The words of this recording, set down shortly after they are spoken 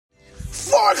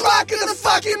o'clock in the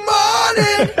fucking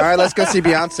morning. All right, let's go see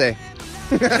Beyonce.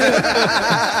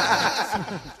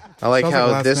 I like Sounds how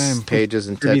like this last name. page is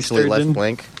intentionally left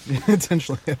blank.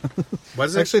 Intentionally. What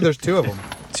is it? Actually, there's two of them.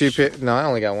 No, I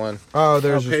only got one. Oh,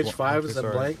 there's just page one. 5 Okay, is that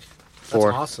sorry. blank?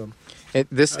 Four. That's awesome.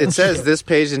 It says this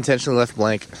page intentionally left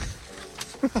blank,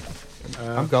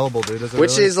 I'm gullible, dude. Is it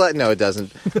which really? is like no, it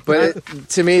doesn't. But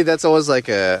to me, that's always like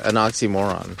an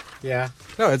oxymoron. Yeah.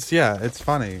 No, it's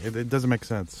funny. It doesn't make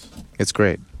sense. It's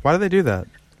great. Why do they do that?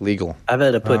 Legal. I've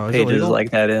had to put is it pages legal? like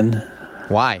that in.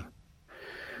 Why?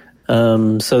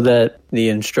 So that the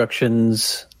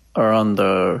instructions are on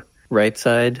the right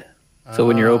side. So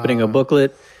when you're opening a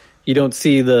booklet, you don't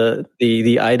see the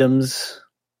items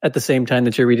at the same time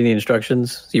that you're reading the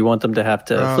instructions. So you want them to have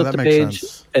to flip that the makes page,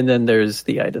 sense. and then there's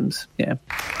the items. Yeah.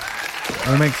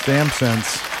 That makes damn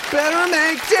sense. Better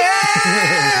make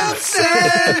damn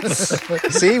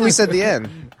sense. See, we said the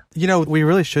end. You know, we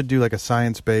really should do like a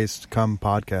science-based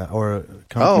podcast or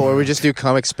Or we just do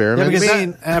cum experiments. Yeah, because You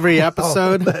mean every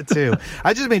episode? that too.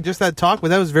 I just mean just that talk, but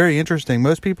that was very interesting.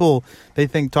 Most people they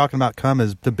think talking about cum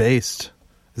is debased.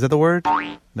 Is that the word?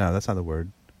 No, that's not the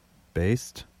word.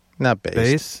 Based. Not base.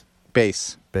 Base.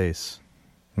 Base. Base.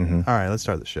 All right, let's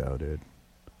start the show, dude.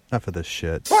 Enough of this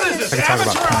shit. What is this, I can talk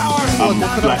about cum.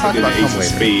 I'm blacker than the ace of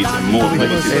spades and more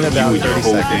limited In than you about and your 30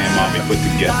 whole seconds. damn army put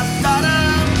together.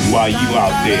 While you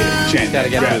out there chanting Gotta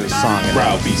get through the song and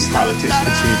browbeat politicians,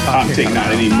 I'm taking out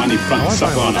any money from the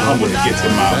sucker on the humble to get to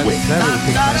my way. That really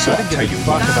piqued my So I I'll didn't tell give you a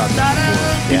fuck what. about that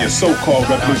before. When your so-called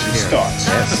revolution starts,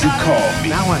 you call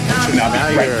me, and I'll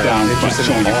Now be right you're down front interested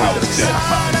showing in you all how of it's this.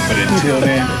 done. But until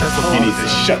then, you need to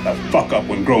shut the fuck up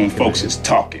when grown folks is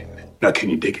talking. Now can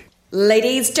you dig it?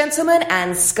 Ladies, gentlemen,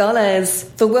 and scholars,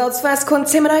 the world's first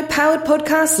Quantimino powered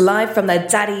podcast live from the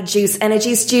Daddy Juice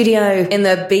Energy Studio in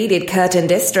the Beaded Curtain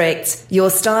District. Your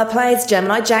star players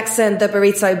Gemini Jackson, the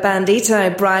Burrito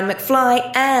Bandito, Brian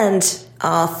McFly, and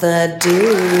Arthur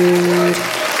Dude.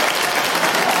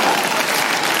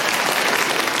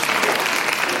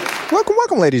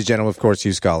 Welcome, ladies and gentlemen, of course,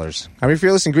 you scholars. I'm your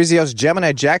fearless and greasy host,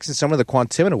 Gemini Jackson, someone of the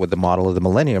Quantimino with the model of the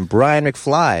millennium, Brian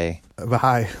McFly.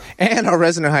 Hi. And our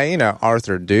resident hyena,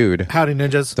 Arthur Dude. Howdy,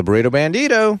 ninjas. The Burrito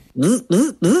Bandito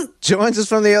joins us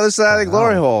from the other side of the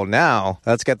glory hole. Now,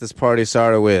 let's get this party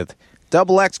started with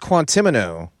Double X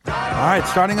Quantimino. All right,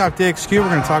 starting off DXQ, we're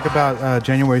going to talk about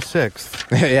January 6th.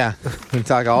 Yeah, we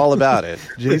talk all about it.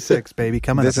 J6, baby,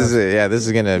 coming This up. is it. Yeah, this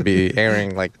is going to be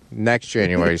airing like next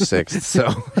January 6th. So,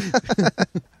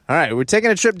 all right, we're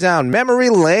taking a trip down memory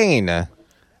lane.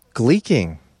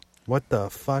 Gleeking. What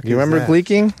the fuck You is remember that?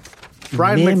 Gleeking?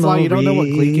 Brian McFly, you don't know what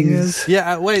Gleeking is?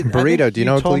 Yeah, wait. Burrito, do you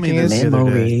know what told me Gleeking this is? the other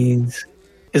day. Memories.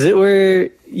 Is it where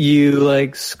you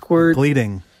like squirt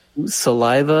Bleeding.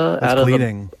 saliva That's out of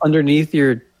bleeding. underneath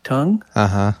your tongue?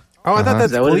 Uh-huh. Oh, I thought that's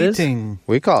Is that what it is? bleating.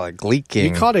 We call it Gleeking.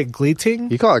 You called it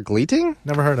Gleeting? You call it Gleeting?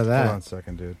 Never heard of Hold on that. a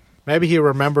second, dude. Maybe he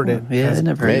remembered it. Yeah, I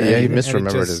never heard Yeah, that. you either.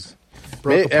 misremembered just it.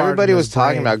 broke apart Everybody in was his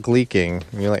talking brain. about Gleeking.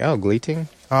 And you're like, oh, Gleeting?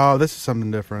 Oh, this is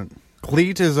something different.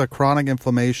 Gleat is a chronic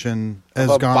inflammation as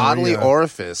A gonorrhea. bodily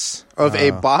orifice. Of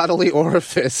a bodily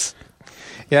orifice.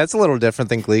 Yeah, it's a little different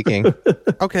than Gleeking.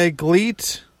 Okay,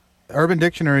 gleat. Urban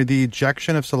Dictionary, the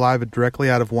ejection of saliva directly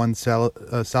out of one's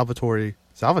salivatory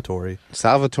Salvatore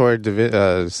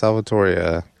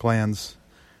glands.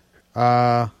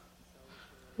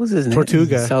 What's his name?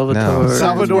 Tortuga. Salvatore. No.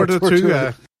 Salvador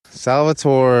Tortuga.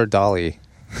 Salvatore Dali.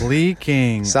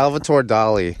 Gleeking. Salvatore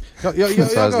Dali. Yo, That's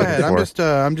what I was go looking ahead. for.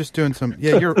 I'm just doing some.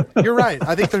 Yeah, you're right.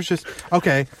 I think there's just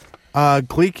okay.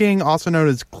 Gleeking, also known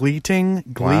as gleating,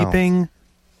 gleeping,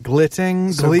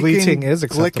 glitting, So gleeking, gleating is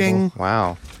acceptable. glicking.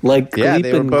 Wow. Like Yeah, Gleep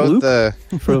they were and both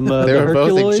Gloop from they the were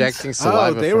both Herculoids? injecting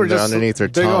saliva they from were their just underneath their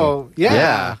big tongue. old-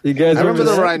 yeah. You guys I remember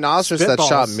the that? rhinoceros that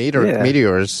shot Spitballs. Yeah.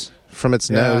 meteors from its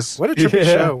Yeah. nose. What a trippy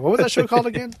Yeah. show. What was that show called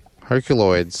again?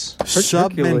 Herculoids.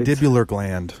 Submandibular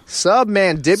gland.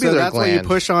 Submandibular So that's what you gland.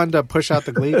 push on to push out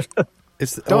the gleek.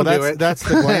 It's Don't do that's it. that's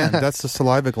the gland. That's the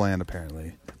saliva gland.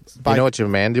 Apparently, You know what your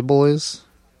mandible is?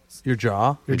 your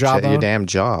jaw. Your jawbone. Your damn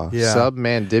jaw. Yeah.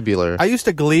 Submandibular. I used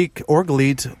to gleek or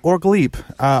gleet or gleep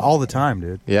all the time,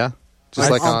 dude. Yeah.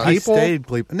 Just like on I people? stayed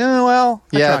bleep. No, well,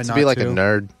 I yeah, tried to not be like a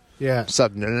nerd. Yeah.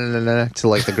 Sup, to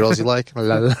like the girls you like.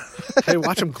 Hey,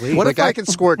 watch him gleek. Like I can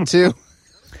squirt too.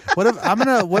 What if I'm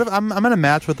gonna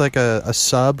match with like a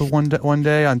sub one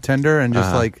day on Tinder and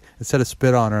just like instead of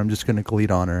spit on her, I'm just gonna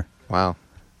gleat on her. Wow.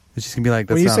 It's just gonna be like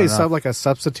that's When you not say enough. sub like a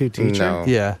substitute teacher? No.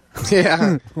 Yeah.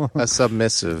 Yeah. A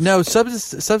submissive. No,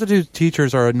 substitute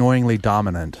teachers are annoyingly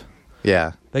dominant.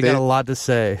 Yeah. They got a lot to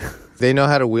say. They know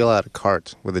how to wheel out a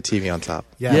cart with a TV on top.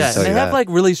 Yes. Yeah, tell they you have that. like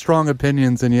really strong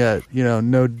opinions, and yet no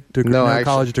No action.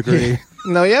 college degree.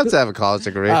 No, you have to have a college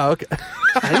degree. Oh, okay.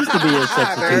 I used to be a There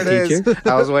substitute it is. teacher.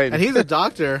 I was waiting. And he's a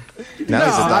doctor. Now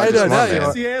he's a doctor. don't Smart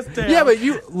know. man. Yeah, but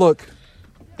you look.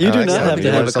 You do I not accidentally have to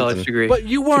have learned a college something. degree. But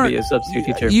you to weren't be a substitute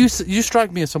teacher. You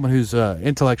strike me as someone who's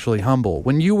intellectually humble.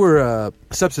 When you were a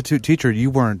substitute teacher,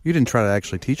 you didn't try to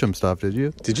actually teach them stuff, did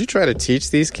you? Did you try to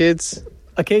teach these kids?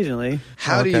 Occasionally.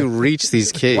 How do Okay. you reach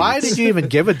these kids? Why did you even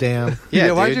give a damn?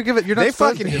 Yeah, why'd dude. you give it? You're not They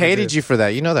supposed to fucking give a hated shit. you for that.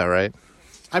 You know that, right?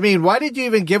 I mean, why did you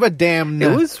even give a damn?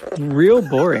 It was real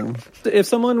boring. If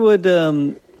someone would,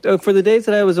 for the days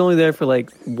that I was only there for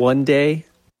like one day,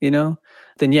 then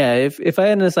yeah, if I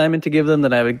had an assignment to give them,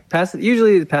 then I would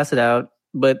usually pass it out.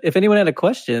 But if anyone had a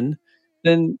question,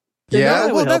 then Yeah,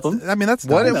 I would help them. I mean, that's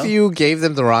What nice. if you gave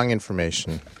them the wrong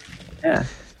information? Yeah,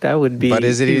 that would be. But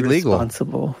is it illegal?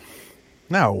 Irresponsible.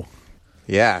 No.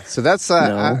 Yeah, so that's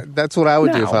No. that's what I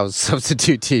would do if No. I was a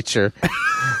substitute teacher.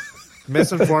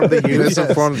 Misinform the youth.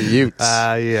 Misinform the youths.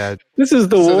 Yeah. This is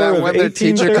the So war that of when their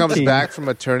teacher comes 1813. back from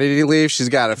maternity leave, she's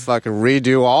got to fucking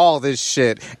redo all this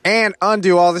shit and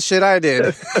undo all the shit I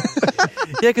did.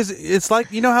 Yeah, because it's like,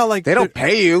 you know how like They don't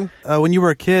pay you. when you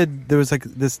were a kid, there was like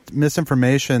this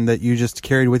misinformation that you just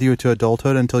carried with you to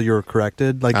adulthood until you were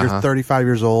corrected. Like you're 35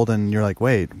 years old and you're like,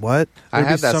 wait, what? I There'd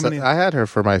be had that. so many- I had her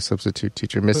for my substitute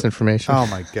teacher. Misinformation. Oh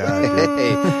my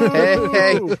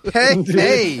god!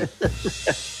 Hey.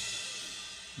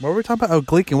 What were we talking about? Oh,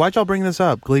 Gleeking. Why'd y'all bring this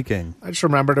up? Gleeking. I just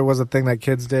remembered it was a thing that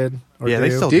kids did. Or Yeah, they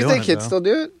do. still Do you doing think it, kids though. still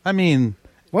do it? I mean,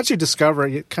 Once you discover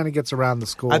it, it kind of gets around the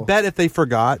school. I bet if they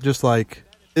forgot, just like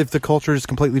if the culture just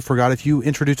completely forgot, if you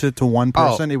introduced it to one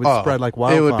person, it would spread like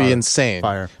wildfire. It would be insane.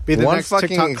 Fire. Be the One next fucking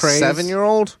TikTok craze.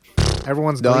 7-year-old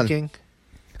Everyone's Done. gleeking.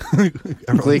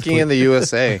 gleeking in the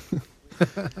USA.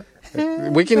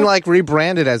 We can like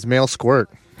rebrand it as male squirt.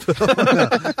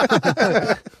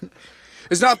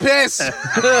 It's not piss.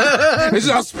 It's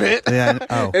not spit. Yeah.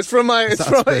 Oh. It's from my. It's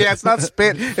from, yeah, it's not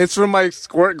spit. It's from my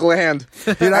squirt gland.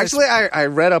 Dude, actually, I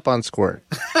read up on squirt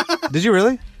Did you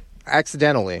really?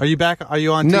 accidentally. Are you back? Are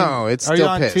you on? No, team, it's Are still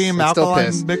you on piss. team It's still alkaline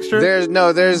piss. mixture?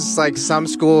 There's like some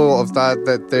school of thought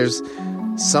that there's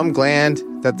some gland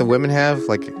that the women have,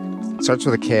 like starts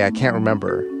with a K. I can't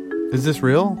remember. Is this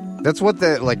real? That's what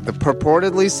the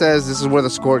purportedly says. This is where the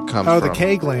squirt comes Oh, from. the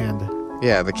K gland.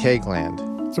 Yeah, the K gland.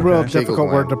 It's a real Okay. difficult Kegel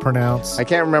word gland. to pronounce. I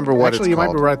can't remember what Actually, it's you called.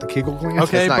 might be right. The Kegel gland.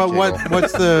 Okay, not but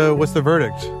Kegel. what's the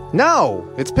verdict? No,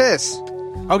 it's piss.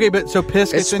 Okay, but so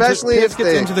piss gets Especially into if piss gets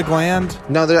they- into the gland.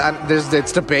 No, there's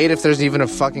it's debate if there's even a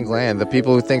fucking gland. The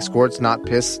people who think squirt's not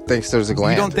piss thinks there's a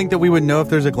gland. You don't think that we would know if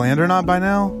there's a gland or not by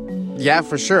now? Yeah,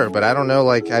 for sure, but I don't know.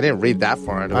 Like, I didn't read that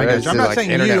far into it. I got you. just I'm did, not like, saying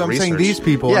you, internet I'm saying research. these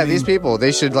people. Yeah, I mean- these people.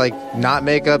 They should like not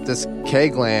make up this K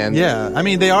gland. Yeah, I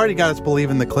mean they already got us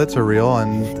believing the clits are real,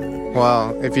 and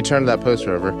Well, if you turn that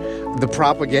poster over, the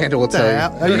propaganda will tell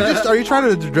you. are you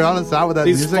trying to drown us out with that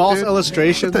These music, false dude?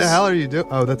 illustrations. What the hell are you doing?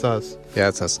 Oh, that's us. Yeah,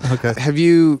 it's us. Okay.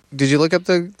 Did you look up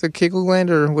the Kegel gland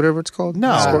or whatever it's called?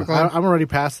 No. Squirt gland? I'm already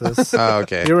past this. Oh,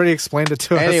 okay. You already explained it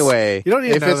to us. Anyway, you don't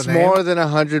even if know it's the name. more than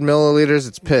 100 milliliters,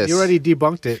 it's piss. You already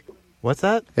debunked it. What's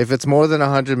that? If it's more than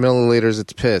 100 milliliters,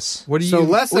 it's piss. What do you? So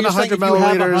less than you're saying 100 if you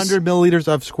have milliliters- 100 milliliters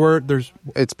of squirt. There's.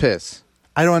 It's piss.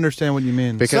 I don't understand what you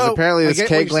mean. Because So, apparently I this get what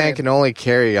K you're gland saying. can only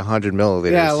carry 100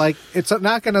 milliliters. Yeah, like it's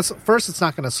not gonna. First, it's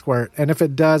not gonna squirt, and if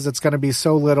it does, it's gonna be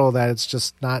so little that it's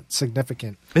just not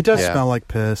significant. it does Yeah. smell like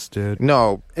piss, dude.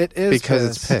 No, It is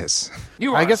because piss. it's piss.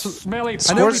 You I are guess- a smelly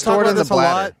I know we Squirt's talk stored about in the this a lot,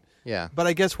 bladder. Yeah. but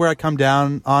I guess where I come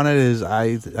down on it is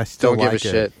I still Don't give like a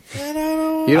it. shit. You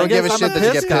I don't give a guess I'm shit a that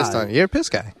you piss get pissed guy. on. You're a piss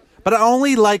guy. But I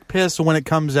only like piss when it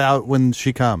comes out when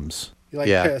she comes. You like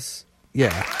Yeah. piss?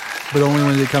 Yeah, but only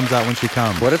when it comes out when she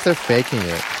comes. What if they're faking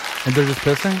it? And they're just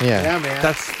pissing? Yeah. Yeah, man.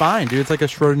 That's fine, dude. It's like a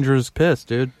Schrodinger's piss,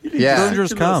 dude. Yeah.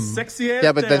 Schrodinger's cum.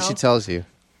 Yeah, but then she tells you.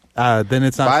 Then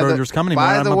it's not Schrodinger's cum anymore.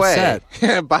 by I'm the way,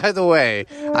 upset. by the way,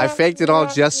 I faked it all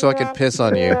just so I could piss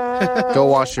on you. Go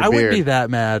wash your I beard. wouldn't be that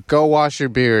mad. Go wash your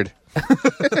beard.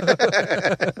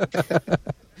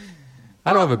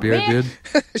 I don't have a beard, dude.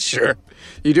 Sure.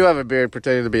 You do have a beard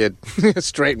pretending to be a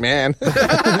straight man.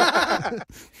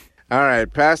 All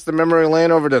right, pass the memory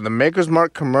lane over to the Maker's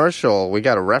Mark commercial. We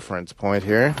got a reference point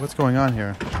here. What's going on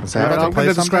here? What's All right, happening? I'm play going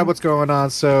to something? describe what's going on.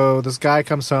 So this guy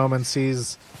comes home and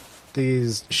sees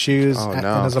these shoes Oh, in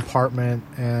no. his apartment,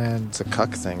 and It's a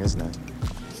cuck thing, isn't it?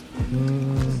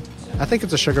 I think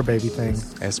it's a sugar baby thing.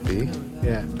 SB?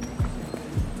 Yeah.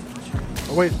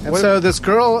 Oh, wait, And so this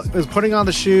girl is putting on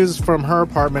the shoes from her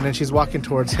apartment, and she's walking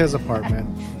towards his apartment,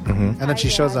 and then she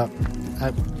shows up.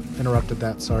 I interrupted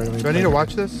that. Sorry. Let me do I need to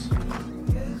watch this?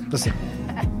 Listen.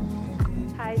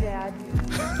 Hi, Dad.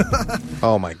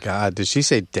 Oh my God! Did she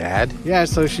say dad? Yeah.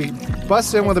 So she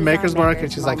busts in with a Maker's Mark,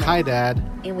 and she's like, "Hi, Dad."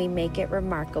 And we make it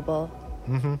remarkable.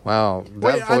 Wow,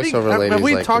 that voiceover lady. Have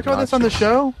we like talked about this on the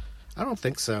show? I don't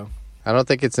think so. I don't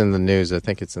think it's in the news. I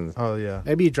think it's in. The... Oh yeah.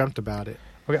 Maybe you dreamt about it.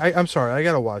 Okay, I'm sorry. I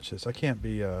gotta watch this. I can't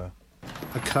be A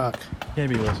cuck. can't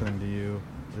be listening to you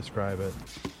describe it.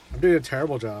 I'm doing a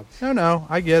terrible job. No,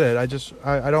 I get it.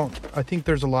 I don't. I think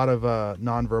there's a lot of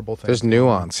nonverbal things. There's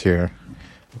nuance here.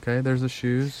 Okay, there's the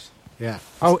shoes. Yeah.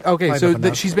 Oh, okay. Find So up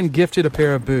enough. she's been gifted a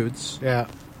pair of boots, Yeah.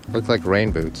 Look like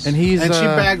rain boots. and he's And she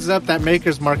bags up that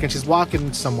Maker's Mark, and she's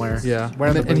walking somewhere. Yeah,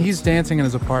 Wearing and the and boots. he's dancing in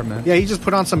his apartment. Yeah, he just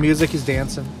put on some music. He's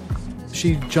dancing,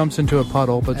 She jumps into a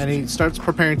puddle, but and he starts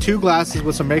preparing 2 glasses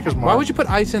with some Maker's Mark. why would you put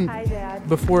ice in Hi, Dad.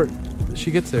 before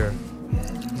she gets there?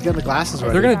 He's getting the glasses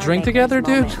ready. They're gonna drink together,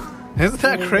 dude. Isn't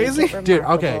that crazy? Dude,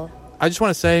 okay. I just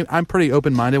want to say I'm pretty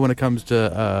open-minded when it comes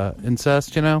to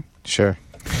incest, you know. Sure.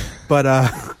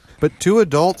 But 2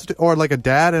 adults or like a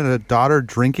dad and a daughter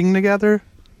drinking together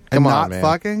and Come on, not man.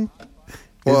 fucking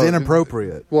Well, is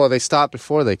inappropriate. Well, they stopped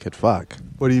before they could fuck.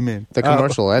 What do you mean? The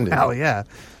commercial ended. Hell yeah.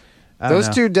 I don't Those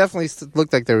know. 2 definitely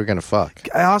looked like they were gonna fuck.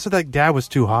 I also think dad was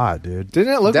too hot, dude.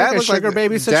 Didn't it look like a looked sugar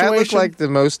baby situation? Dad looked like the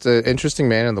most interesting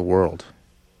man in the world.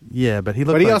 Yeah, but he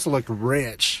looked. But he like, also looked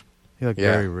rich. he looked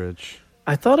Yeah. very rich.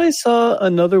 I thought I saw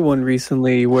another one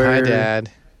recently where Hi, Dad.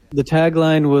 the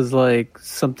tagline was like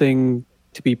something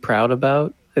to be proud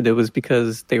about, and it was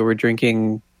because they were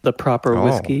drinking the proper Oh.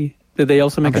 whiskey. Did they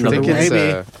also make I another think one? it's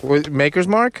Maybe. was it Maker's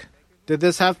Mark, Did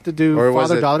this have to do Or was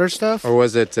father-daughter stuff? or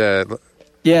was it?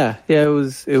 Yeah, it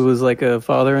was like a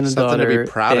father and a Something to be daughter,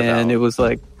 proud and about. it was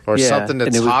like Or something to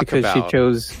and it was talk because about.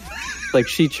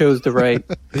 she chose the right.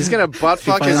 He's gonna butt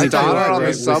fuck his finally daughter got on the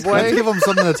right subway. Let's give him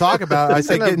something to talk about. I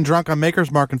say gonna- getting drunk on Maker's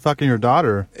Mark and fucking your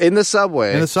daughter In the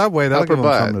subway. in the subway. That'll Upper give him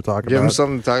butt. something to talk Give him about.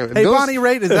 something to talk about. Hey, Those- Bonnie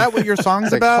Raitt, is that what your song's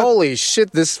It's like, about? holy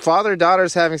shit, this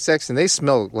father-daughter's having sex and they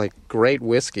smell like great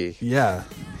whiskey. Yeah,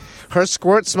 Her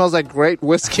squirt smells like great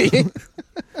whiskey.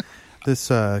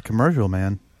 this commercial,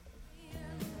 man.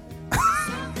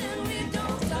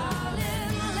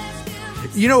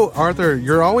 You know, Arthur,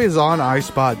 you're always on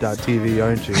iSpot.tv,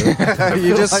 aren't you?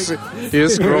 you just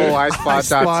scroll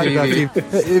iSpot.tv.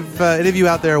 If any of you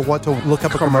out there want to look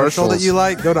up a commercial that you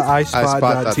like, go to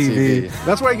iSpot.tv.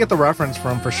 That's where I get the reference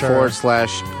from, for sure.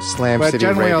 /Slam But City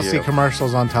generally, Radio. I'll see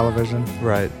commercials on television.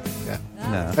 Right. Yeah.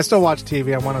 No. I still watch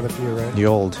TV. I'm one of the few, right? You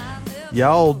old.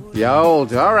 Yo,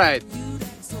 All right.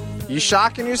 You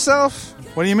shocking yourself?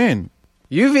 what do you mean?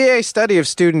 UVA study of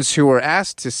students who were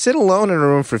asked to sit alone in a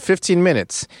room for 15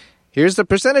 minutes. Here's the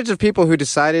percentage of people who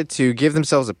decided to give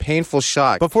themselves a painful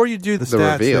shock. Before you do the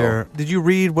stats reveal. there, did you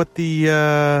read what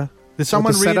the did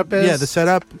someone read? setup is? Yeah, the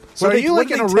setup. So What are do they- you what like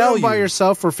do in a they tell room by you?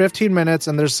 yourself for 15 minutes,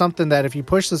 and there's something that if you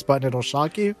push this button, it'll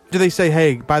shock you? Do they say,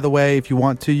 "Hey, by the way, if you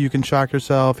want to, you can shock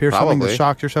yourself. Here's something to Probably.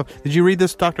 shock yourself." Did you read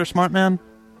this, Dr. Smartman?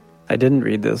 I didn't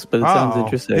read this, but it sounds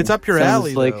interesting. It's up your Sounds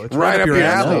alley, like though. It's right up your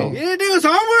alley. No. You didn't do his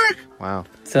homework? Wow.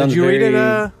 sounds Did you read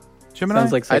very- it, Gemini?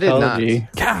 Sounds like I did not. psychology.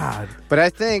 God. But I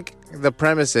think the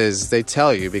premise is they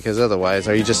tell you, because otherwise,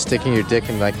 are you just sticking your dick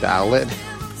in like the outlet?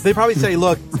 They probably say,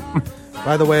 "Look,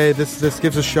 by the way, this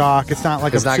gives a shock. It's not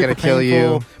like It's a not super going to kill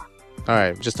painful." you. All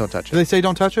right, just don't touch Do it. they say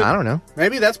don't touch it? I don't know.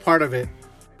 Maybe that's part of it.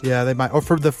 Yeah, they might. Or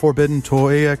for the forbidden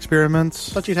toy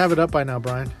experiments. Thought you'd have it up by now,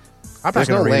 Brian. I'm There's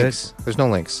not no going to read links. it. There's no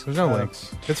links. There's no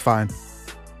links. It's fine.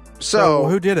 So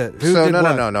who did it? Who so did no,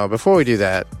 what? no. Before we do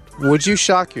that, would you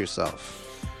shock yourself?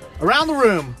 Around the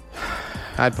room.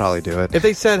 I'd probably do it. If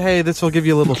they said, "Hey, this will give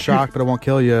you a little shock, but it won't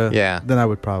kill you," Yeah. then I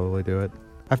would probably do it.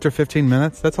 After 15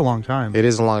 minutes, that's a long time. It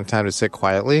is a long time to sit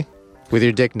quietly with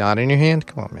your dick not in your hand.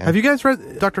 Come on, man. Have you guys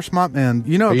read Dr. Smartman?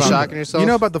 You know Are you about shocking yourself? You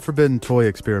know about the forbidden toy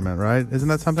experiment, right? Isn't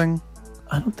that something?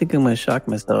 I don't think I'm going to shock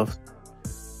myself.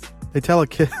 They tell a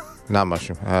kid. Not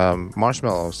mushroom.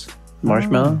 Marshmallows.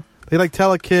 Marshmallow? They like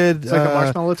tell a kid. It's like a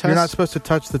marshmallow You're test? not supposed to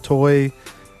touch the toy,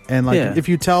 and like Yeah. if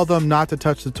you tell them not to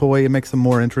touch the toy, it makes them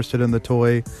more interested in the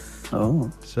toy. Oh.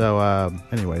 So,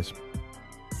 anyways,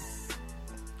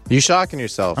 You shocking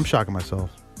yourself? I'm shocking myself.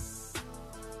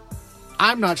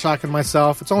 I'm not shocking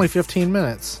myself. It's only 15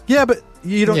 minutes. Yeah, but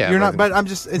you don't. Yeah, you're but- not. But I'm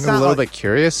just. It's a not little like, bit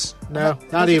curious. No,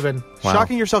 not even. Wow.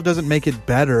 Shocking yourself doesn't make it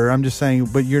better. I'm just saying,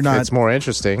 but you're not. It's more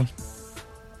interesting.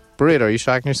 Burrito, are you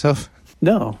shocking yourself?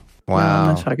 No. No, Wow.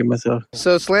 I'm not shocking myself.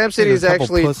 So Slam City There's is a couple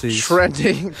actually pussies.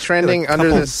 trending a under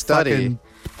couple this study. fucking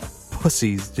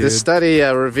pussies, dude. This study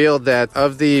revealed that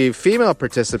of the female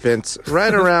participants,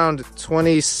 right around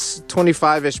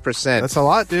 25-ish percent That's a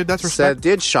lot, dude. That's respect. said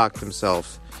did shock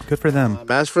themselves. Good for them.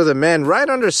 As for the men, right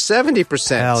under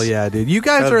 70%. Hell yeah, dude. You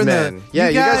guys Of are in men. the. Yeah,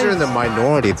 you guys are in the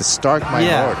minority, the stark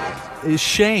minority.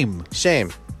 Shame.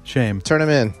 Shame. Shame. Turn them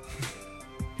in.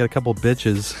 Got a couple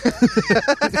bitches.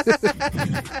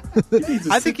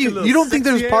 I think you don't think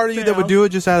there's part of you that would do it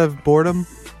just out of boredom?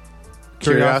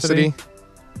 Curiosity?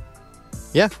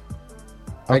 Yeah.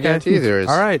 I guarantee there is.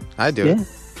 All right. I do it.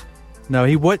 No,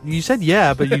 you said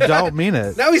yeah, but you don't mean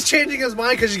it. Now he's changing his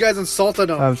mind because you guys insulted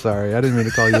him. I'm sorry. I didn't mean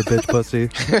to call you a bitch pussy.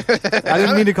 I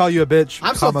didn't mean to call you a bitch,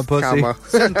 comma pussy.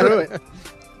 Sitting through it.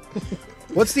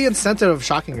 What's the incentive of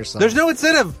shocking yourself? There's no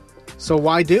incentive. So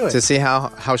why do it? To see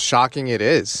how shocking it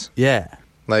is. Yeah.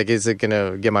 Like, is it going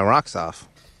to get my rocks off?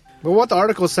 But what the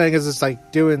article is saying is it's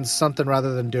like doing something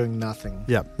rather than doing nothing.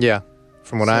 Yeah. Yeah.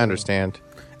 From what I understand.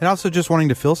 And also just wanting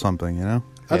to feel something, you know?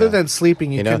 Other than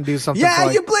sleeping, you can do something. Yeah,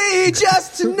 for you bleed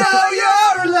just to know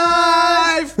you're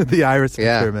alive. The Iris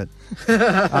Experiment.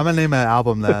 I'm going to name an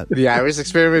album that. The Iris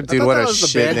Experiment? Dude, what a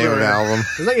shit name of an album.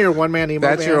 Isn't that your one-man emo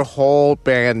band? That's your whole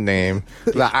band name.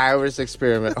 The Iris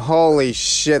Experiment. Holy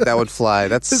shit, that would fly.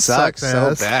 That sucks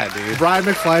so bad, dude. Brian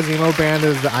McFly's emo band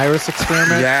is the Iris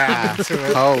Experiment. Yeah.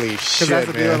 Holy shit, that's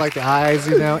what they do, like the eyes,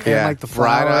 and like the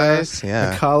flower, bright eyes,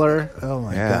 the color. Oh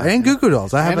my god! And Goo Goo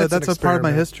Dolls. That's a part of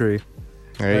my history.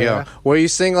 There you go. Where you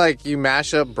sing like you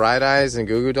mash up Bright Eyes and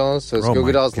Goo Goo Dolls. So it's Goo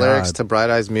Goo Dolls lyrics to Bright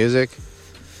Eyes music,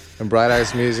 and Bright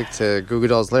Eyes music to Goo Goo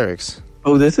Dolls lyrics.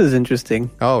 Oh, this is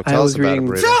interesting. Oh, tell us about a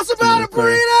burrito. Tell us about a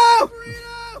burrito.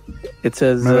 It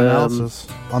says analysis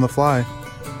on the fly.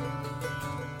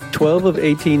 12 of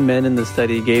 18 men in the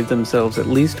study gave themselves at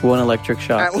least one electric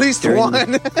shock. At least one?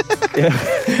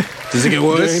 Does it get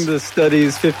worse? During the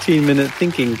study's 15-minute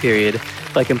thinking period.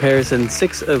 By comparison,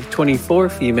 6 of 24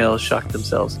 females shocked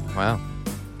themselves. Wow.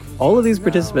 All of these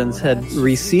participants had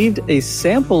received a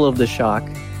sample of the shock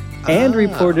and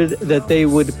reported that they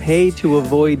would pay to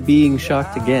avoid being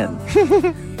shocked again.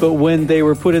 But when they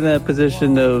were put in that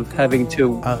position of having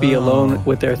to be alone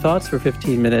with their thoughts for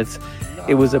 15 minutes,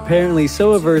 it was apparently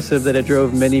so aversive that it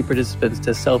drove many participants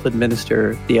to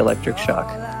self-administer the electric shock.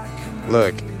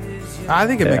 Look. I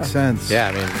think it makes sense. Yeah,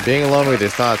 I mean, being alone with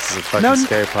your thoughts is a fucking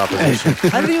scary proposition.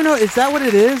 I don't even know. Is that what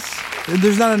it is?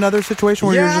 There's not another situation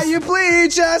where you're just... you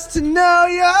bleed just to know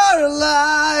you're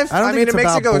alive. I mean, it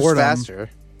makes it go faster.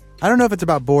 I don't know if it's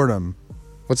about boredom.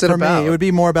 What's it about? For me, it would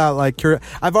be more about, like,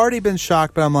 I've already been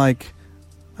shocked, but I'm like,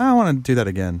 I don't want to do that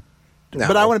again. No.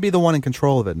 But I want to be the one in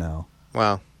control of it now.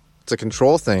 Wow. It's a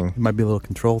control thing. It might be a little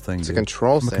control thing. It's a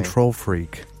control thing. I'm a control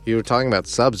freak. You were talking about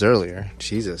subs earlier.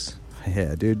 Jesus.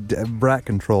 Yeah, dude. Brat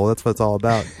control. That's what it's all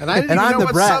about. And I'm the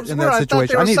brat in that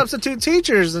situation. I thought they were substitute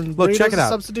teachers, and look, check it out.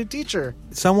 Substitute teacher.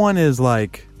 Someone is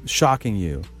like shocking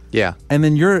you. Yeah. And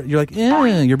then you're like,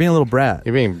 you're being a little brat.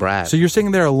 You're being brat. So you're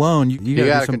sitting there alone. You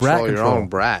got to some brat control. Your own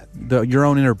brat. Your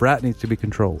own inner brat needs to be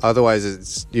controlled.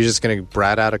 Otherwise, you're just going to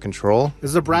brat out of control.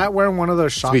 Is the brat wearing one of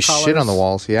those shock collars? Be shit on the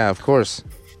walls. Yeah, of course.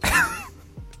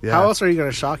 Yeah. How else are you going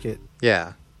to shock it?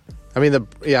 Yeah. I mean,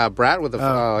 brat with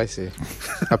I see.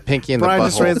 A pinky in the butthole. Brian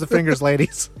just raised the fingers,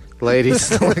 ladies. Ladies.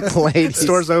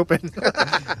 Store's open.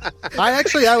 I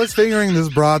was fingering this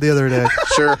broad the other day.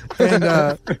 Sure. And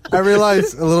I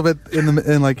realized a little bit in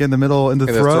the middle, in the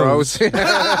throes.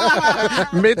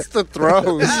 Midst the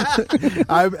throes.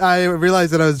 I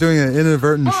realized that I was doing an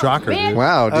inadvertent shocker. Dude.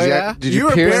 Wow. Did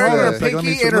you pierce the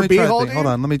pinky in her beehole? Hold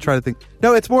on, let me try to think.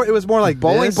 No, it was more like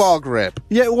bowling this. Ball grip.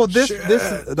 Yeah, well this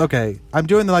okay. I'm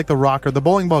doing the rocker, the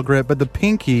bowling ball grip, but the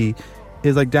pinky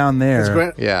is like down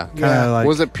there. Yeah. Like,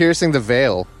 was it piercing the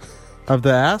veil of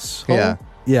the ass? Yeah.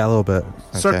 Yeah, a little bit.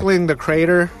 Circling the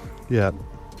crater. Yeah.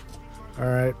 All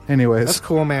right. Anyways. That's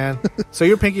cool, man. So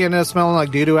your pinky ended up smelling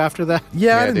like doo-doo after that?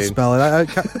 Yeah, I didn't smell it.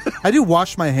 I do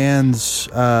wash my hands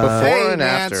before and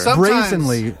after.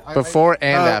 Brazenly. Before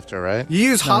and after, right? You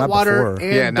use hot water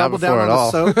and double down on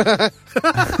the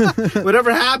soap.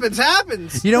 Whatever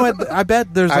happens. You know what? I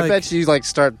bet there's I bet you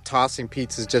start tossing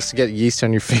pizzas just to get yeast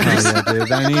on your fingers. Oh, yeah,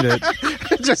 dude. I need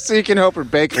it. Just so you can help her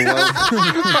bake alone.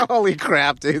 Holy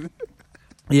crap, dude.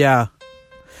 Yeah.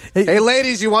 Hey,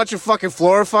 ladies, you want your fucking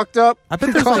floor fucked up? I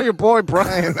bet call your boy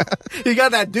Brian. You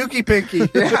got that dookie pinky.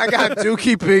 Yeah, I got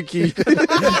dookie pinky.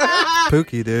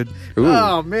 Pookie, dude. Ooh.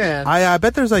 Oh, man. I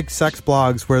bet there's sex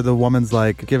blogs where the woman's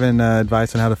giving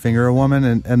advice on how to finger a woman,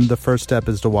 and the first step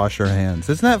is to wash her hands.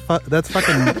 Isn't that that's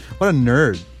fucking what a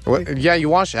nerd. What? Yeah, you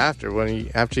wash after you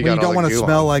got all the goo on. You don't want to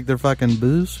smell like they're fucking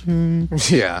booze.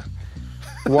 Yeah.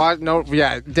 What? No,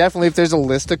 yeah, definitely. If there's a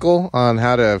listicle on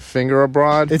how to finger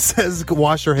abroad, it says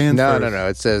wash your hands. No.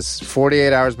 It says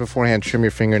 48 hours beforehand, trim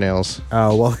your fingernails.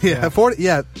 Oh well, yeah, 40.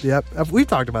 Yeah. We've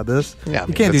talked about this. Yeah,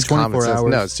 you can't do 24 hours.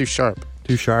 No, it's too sharp.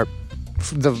 Too sharp.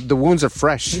 The wounds are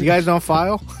fresh. You guys don't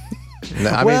file? No,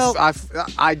 I Well- mean,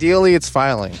 ideally, it's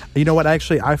filing. You know what?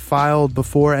 Actually, I filed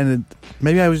before, and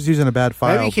maybe I was using a bad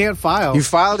file. Maybe you can't file. You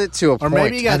filed it to a or point.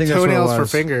 maybe you got think that's what it toenails for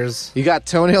was. fingers. You got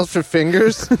toenails for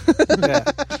fingers? Yeah.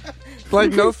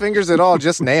 Like no fingers at all,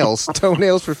 just nails.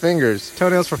 Toenails for fingers.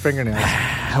 Toenails for fingernails.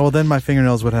 Well, then my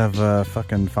fingernails would have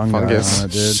fucking fungi Fungus. on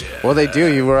it, dude. Well, they do.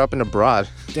 You were up and abroad.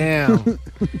 Damn.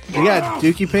 You got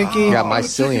Dookie Pinky? You got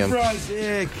mycelium.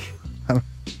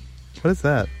 What is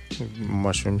that?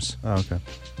 Mushrooms. Oh, okay.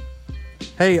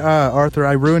 Hey, Arthur,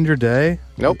 I ruined your day.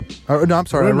 Nope. Oh, no, I'm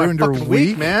sorry. I ruined my your fucking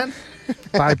week man.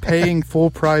 by paying full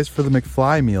price for the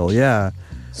McFly meal. Yeah.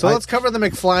 So let's cover the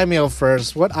McFly meal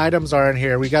first. What items are in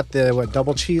here? We got the,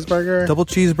 double cheeseburger? Double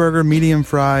cheeseburger, medium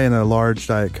fry, and a large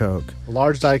Diet Coke. A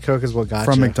large Diet Coke is what got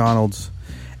From you. McDonald's.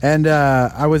 And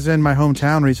I was in my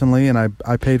hometown recently, and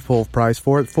I paid full price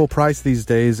for it. Full price these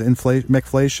days.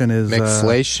 McFlation is...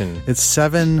 McFlation. It's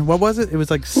 $7... What was it? It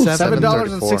was like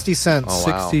 $7.60.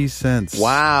 Oh, wow. 60 cents.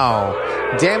 Wow.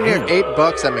 Damn near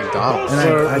 $8 at McDonald's. And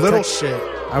For I little text- shit.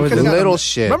 I was The in- little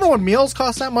shit. Remember when meals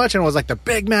cost that much and it was like the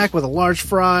Big Mac with a large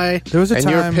fry? There was a And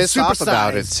time... you were pissed off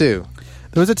about it, too.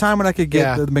 There was a time when I could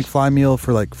get Yeah. the McFly meal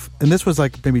for like... And this was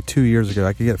like maybe 2 years ago.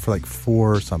 I could get it for like $4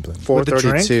 or something. With the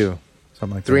drink? $4.32.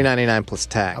 Something like that. $3.99 plus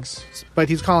tax. But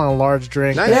he's calling a large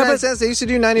drink. 99 cents. They used to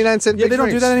do 99-cent Yeah, big they don't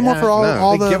do drinks. that anymore for all, No.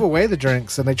 all They the... give away the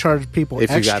drinks and they charge people If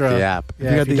you extra. got the app. Yeah,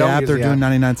 you got if the don't app, use they're the doing app.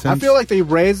 99 cents. I feel like they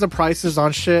raise the prices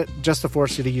on shit just to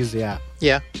force you to use the app.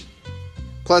 Yeah.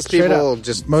 Plus, Straight people up.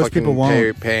 just Most fucking people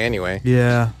won't. pay anyway.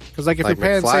 Yeah. Because like if Like you're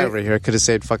paying, McFly say, over here could have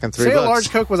saved fucking $3. say a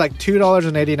large Coke was like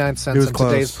 $2.89 It was in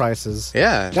close. today's prices.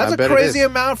 Yeah, That's I a bet it crazy is.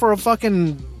 amount for a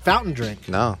fucking fountain drink.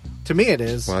 No. To me, it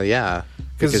is. Well, yeah.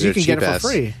 Because you they're can get it cheap for ass.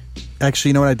 free. Actually,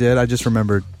 you know what I did? I just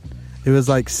remembered. It was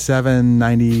like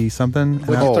 $7.90 something. And,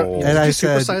 With I, the- Oh. and I Did you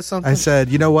said, supersize something? I said,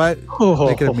 you know what?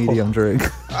 Make it a medium drink.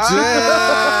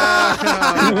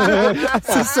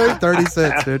 It's so 30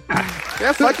 cents, dude.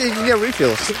 Yeah, fuck it. You can get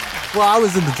refills. Well, I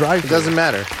was in the drive. It doesn't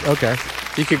matter. Okay.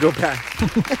 You could go back.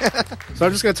 So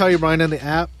I'm just going to tell you, Brian, in the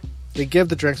app, they give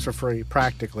the drinks for free,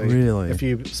 practically. Really? If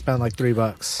you spend like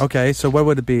 $3. Okay, so what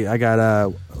would it be? I got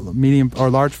a medium or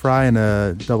large fry and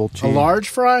a double cheese. A large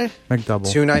fry? McDouble.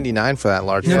 $2.99 for that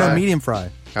large No, fry. no, medium fry.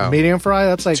 Oh. Medium fry?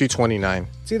 That's like, $2.29.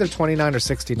 it's either $29 or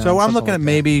 $69. So I'm something looking like at that.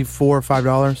 maybe $4 or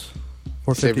 $5.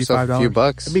 Save yourself a few $4.50, $5.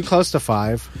 bucks. It'd be close to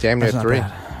 $5. Damn near That's not $3.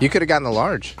 bad. You could have gotten the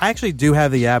large. I actually do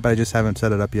have the app, but I just haven't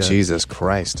set it up yet. Jesus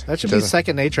Christ. That should Doesn't- be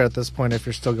second nature at this point if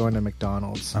you're still going to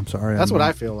McDonald's. I'm sorry. That's I'm what not-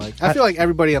 I feel like. I feel like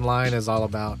everybody in line is all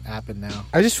about apping now.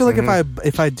 I just feel like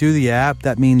if I do the app,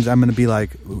 that means I'm going to be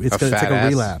like it's A like fat a ass.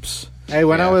 relapse. Hey,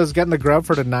 when I Yeah. was getting the grub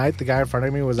for tonight, the guy in front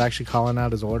of me was actually calling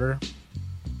out his order.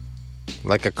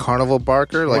 Like a carnival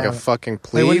barker? Like Wow. a fucking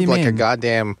Wait, what do plebe? you Like a mean?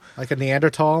 goddamn... Like a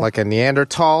Neanderthal. Like a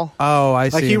Neanderthal? Oh, I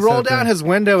see. Like he rolled down his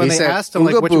window and He they said, asked him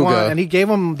like "Ooga what you booga." want, and he gave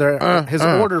him his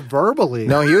order verbally.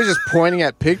 No, he was just pointing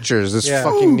at pictures. This Yeah.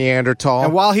 fucking Neanderthal.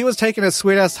 And while he was taking his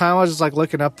sweet ass time, I was just like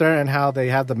looking up there and how they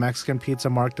have the Mexican pizza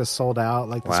marked as sold out,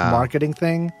 like this Wow. marketing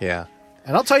thing. Yeah.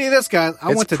 And I'll tell you this, guys, I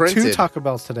It's went to 2 printed. Taco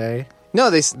Bells today. No,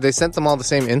 they sent them all the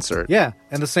same insert. Yeah,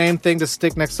 and the same thing to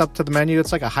stick next up to the menu.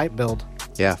 It's like a hype build.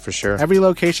 Yeah, for sure. Every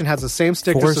location has the same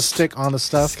stick just to Forced stick on the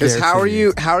stuff. Because how are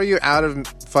Scarcity. you out of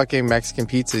fucking Mexican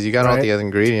pizzas? You got all Right. the other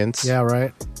ingredients. Yeah,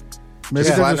 right. Maybe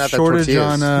Yeah. there's Flatten a out the shortage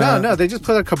tortillas. on. No, they just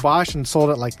put a kibosh and sold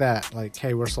it like that. Like,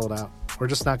 hey, we're sold out. We're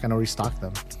just not going to restock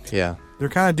them. Yeah. They're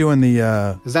kind of doing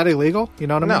the. Is that illegal? You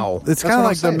know what I mean? No. It's That's kind of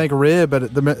what like I'm the saying.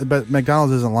 McRib, but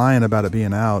McDonald's isn't lying about it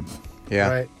being out. Yeah.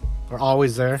 Right. We're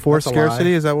always there. Forced That's a lie.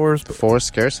 scarcity, is that what we're? Forced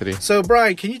scarcity. So,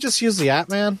 Brian, can you just use the app,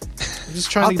 man? I'm just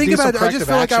trying I'll to think do some about it. I just corrective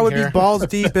feel like I action would here. be balls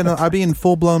deep in. I'd be in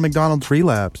full blown McDonald's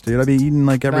relapse, dude. I'd be eating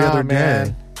like every Nah, other man.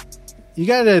 day. You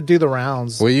got to do the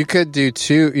rounds. Well, you could do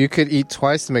two. You could eat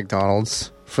twice the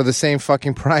McDonald's for the same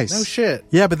fucking price. No shit.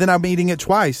 Yeah, but then I'm eating it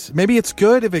twice. Maybe it's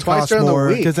good if it Twice costs during the more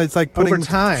week. because it's like putting Over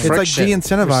time. It's Friction. like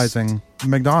de-incentivizing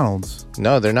McDonald's.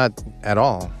 No, they're not at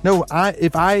all. No,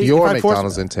 if I Your if I force-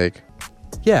 McDonald's intake.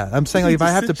 Yeah, I'm saying like if I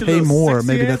have to Sit your pay little more, sexy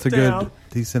maybe ass that's a good down.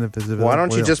 de-incentive. Why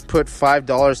don't you just put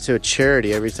 $5 to a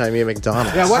charity every time you eat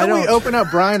McDonald's? Yeah, why I don't we don't- open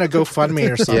up Brian a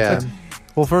GoFundMe or something? Yeah.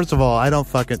 Well, first of all, I don't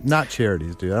fucking not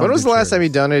charities, dude. I don't When was do the last time you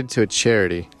charities. donated to a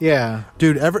charity? Yeah.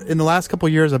 Dude, ever in the last couple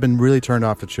of years, I've been really turned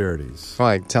off to charities.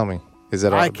 Why? Tell me. Is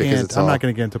it all I because can't. it's I'm all... not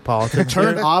going to get into politics.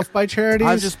 Turned here. off by charities?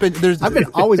 I've just been. I've been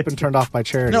always been turned off by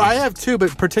charities. No, I have too,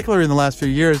 but particularly in the last few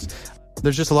years,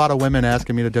 there's just a lot of women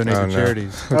asking me to donate Oh, to no.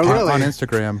 charities Oh, really? on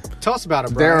Instagram. Tell us about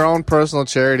it, Brian. Their own personal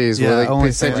charities Yeah, where they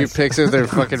only send you fans. pics of their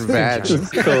fucking vag. Called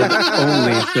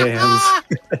OnlyFans.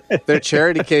 Their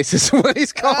charity case is what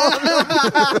he's calling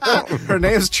them. Her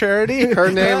name's Charity.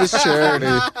 Her name is Charity.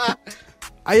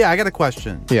 I got a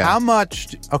question. Yeah. How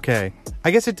much? Okay. I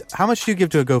guess how much do you give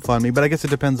to a GoFundMe? But I guess it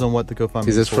depends on what the GoFundMe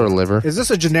Is this for a liver? Is this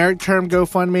a generic term,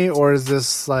 GoFundMe, or is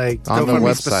this like On the GoFundMe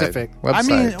website. specific? I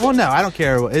mean, well, no, I don't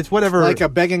care. It's whatever. Like a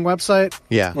begging website?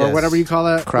 Yeah. Or Yes. whatever you call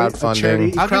that? Crowdfunding. A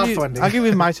charity? I'll Crowdfunding. give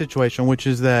you my situation, which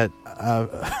is that I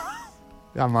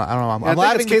don't know. I'm Yeah, I think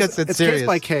laughing because it's serious. case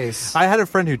by case. I had a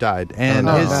friend who died, and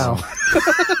Oh, his, no.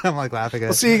 I'm like laughing at.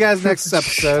 We'll see you guys next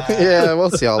episode. Yeah,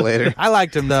 we'll see y'all later. I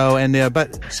liked him though, and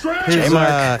but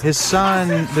his son.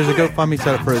 There's a GoFundMe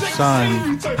set up for his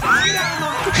son.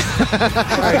 All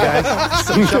right, guys,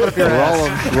 so shove it up your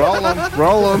ass.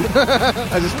 Roll him.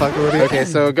 I just fucking with you. Okay,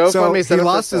 so GoFundMe So set he up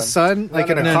lost for his son, like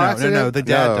in a No, car no, accident? no. The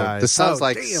dad died. The son's Oh,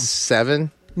 like damn.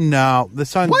 7. No, the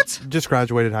son What? just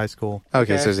graduated high school,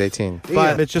 Okay, Okay. so he's 18.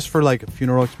 but it's just for like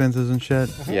funeral expenses and shit.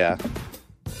 Yeah.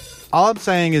 All I'm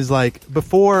saying is like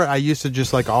before I used to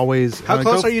just like always. How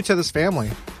close are you to this family?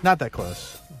 Not that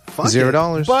close, Fuck it.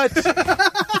 $0. but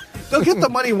They'll get the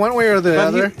money one way or the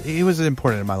other. he was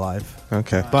important in my life.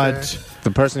 Okay. But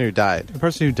The person who died. the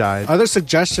person who died. Are there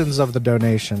suggestions of the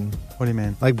donation? What do you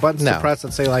mean? Like buttons No. to press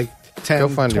that say like 10,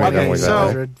 GoFundMe, 20, don't worry about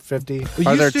it. 100, 50? Are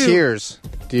used there to- tiers?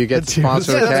 Do you get to tiers.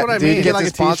 sponsor Yeah, the that's what I Do you mean. get Like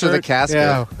to a sponsor the t-shirt? casket?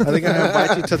 Yeah. I think I'm going to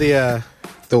invite you to the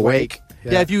The wake.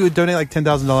 Yeah, if you would donate like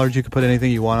 $10,000, you could put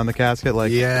anything you want on the casket,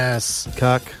 like Yes.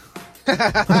 cuck.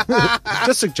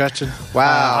 Just suggestion.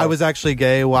 Wow. I was actually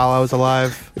gay while I was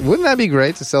alive. Wouldn't that be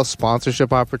great to sell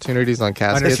sponsorship opportunities on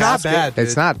caskets? It's not bad.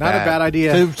 It's dude. not Not bad. a bad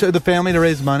idea. To the family to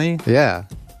raise money, Yeah.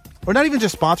 or not even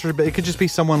just sponsored, but it could just be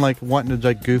someone like wanting to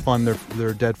like goof on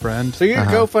their dead friend. So you're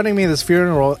GoFunding me this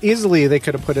funeral. Easily, they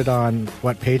could have put it on,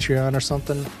 Patreon or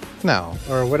something? No.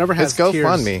 Or whatever has It's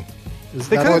GoFundMe. Is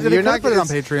They that- could have you're put it on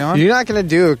gonna- Patreon. You're not going to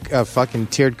do a fucking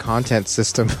tiered content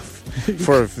system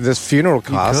for this funeral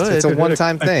cost. could. It's a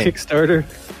one-time A thing. Kickstarter.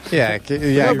 Yeah,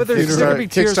 yeah. No, but there's gonna be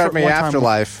tiers Kickstart for me one-time-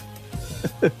 afterlife.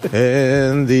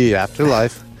 In the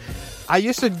afterlife. I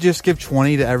used to just give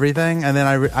 20 to everything, and then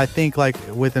I think like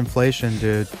with inflation,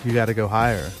 dude, you got to go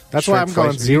higher. That's why I'm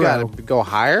going You zero. got to go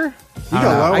higher? You I go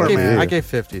don't know. lower, man. I gave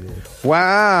 50, dude.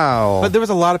 Wow. But there was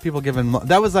a lot of people giving.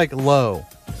 That was like low,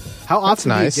 How often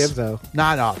nice. do you give, though?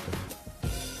 not often.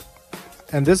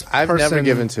 And this I've person, never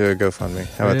given to a GoFundMe.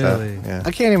 How about Really? that? Yeah.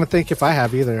 I can't even think if I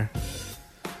have either.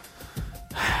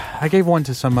 I gave one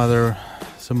to some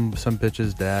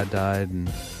bitch's dad died,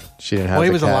 and She didn't have well, he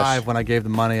the was cash. alive when I gave the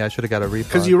money. I should have got a refund.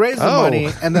 Because you raise the Oh. money,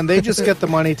 and then they just get the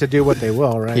money to do what they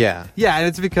will, right? Yeah. yeah, and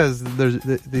it's because there's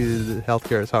the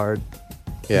healthcare is hard.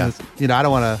 Yeah. And it's- I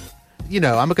don't want to.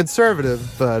 I'm a conservative,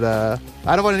 but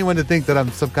I don't want anyone to think that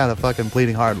I'm some kind of fucking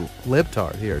bleeding heart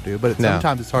libtard here, dude. But No.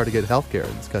 sometimes it's hard to get healthcare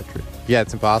in this country. Yeah,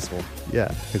 it's impossible.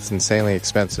 Yeah. It's insanely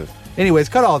expensive. Anyways,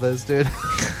 cut all this, dude.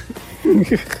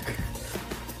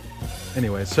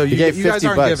 Anyways, so You you gave you 50 guys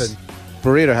aren't bucks. giving.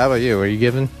 Burrito, how about you? Are you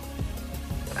giving?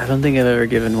 I don't think I've ever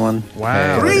given one.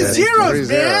 Wow. Three Okay. zeros,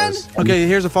 man! Okay,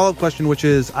 here's a follow-up question, which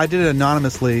is I did it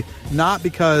anonymously, not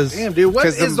because Damn, dude, what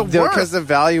is the Because worth? the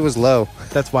value was low.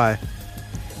 that's why.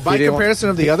 By You didn't comparison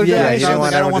of the other Yeah, Yeah, donations? you didn't like, want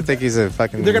I don't everyone want- to think he's a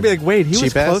fucking. They're gonna be like, wait, he was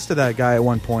cheap ass? close to that guy at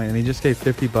one point, and he just gave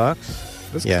 $50.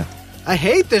 Yeah. I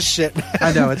hate this shit.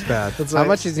 I know it's bad. It's How like-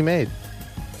 much has he made?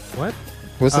 What?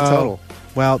 What's the total?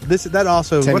 Well, that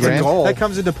also 10 What's a grand? goal? that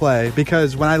comes into play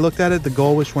because when I looked at it, the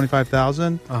goal was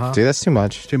 25,000. Uh-huh. Dude, that's too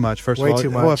much. Too much. First Way of all,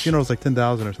 too well, a much. funeral's like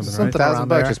 10,000 or something, Something right? around $1,000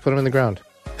 there. just put him in the ground.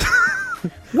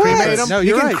 Cremate him? No, you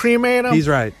you're can right. cremate him? He's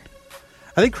right.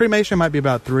 I think cremation might be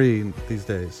about 3 these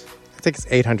days. I think it's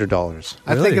 $800.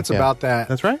 I Really? think it's Yeah. about that.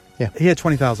 That's right. Yeah. He had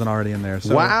 20,000 already in there.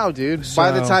 So. Wow, dude! By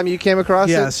the so- time you came across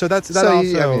it, Yeah, so that's that So also.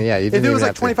 you- I mean, yeah, you if didn't it was even like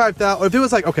have to- 25,000, if it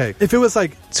was like if it was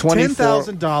like 24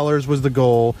 $10,000 was the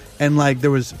goal, and like there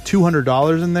was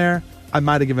 $200 in there, I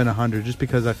might have given 100 just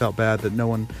because I felt bad that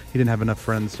he didn't have enough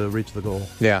friends to reach the goal.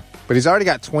 yeah, but he's already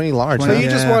got 20 large. So 20. you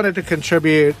just Yeah. wanted to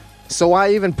contribute. So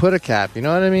why even put a cap? You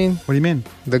know what I mean? What do you mean?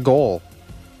 The goal.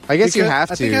 I guess you because have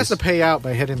to. I think it has to pay out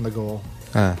by hitting the goal.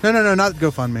 No, not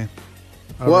GoFundMe.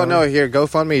 Well, no, here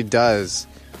GoFundMe does.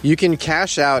 You can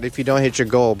cash out if you don't hit your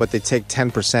goal, but they take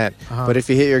 10%. But if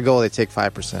you hit your goal, they take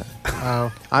 5%.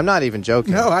 Oh. I'm not even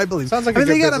joking. No, I believe. Sounds like I a mean,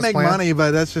 they good gotta business make plan. money,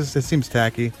 but it seems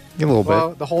tacky. A little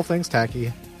Well, the whole thing's tacky.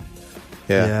 bit.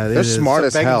 Yeah, yeah, it they're is. smart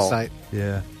It's as a begging hell. site.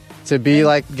 Yeah, To be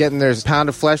like getting their pound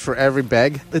of flesh for every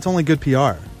beg. it's only good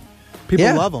PR. People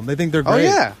Yeah. love them. They think they're Oh great.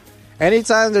 yeah.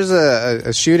 Anytime there's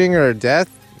a shooting or a death,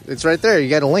 it's right there. You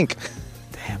get a link.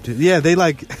 Damn, dude. Yeah, they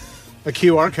like A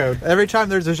QR code. every time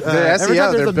there's a They're every SEO,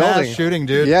 time there's they're a mass building. shooting,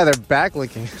 dude. Yeah, they're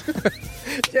backlinking.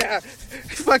 Yeah,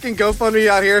 fucking GoFundMe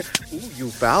out here. Ooh,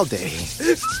 Uvalde.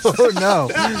 Oh no!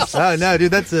 Oh no,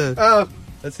 dude. That's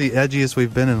the edgiest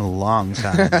we've been in a long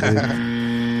time,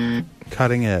 dude.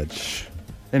 Cutting edge.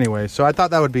 Anyway, so I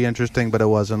thought that would be interesting, but it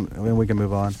wasn't. I mean, we can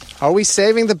move on. Are we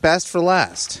saving the best for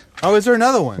last? Oh, is there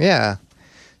another one? Yeah.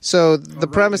 So the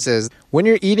premise is, when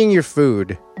you're eating your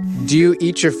food, do you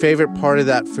eat your favorite part of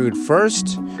that food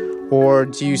first, or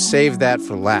do you save that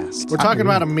for last? We're talking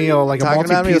about a meal, like a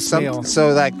multi-piece meal. So,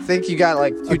 like, think you got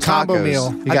like two A combo tacos.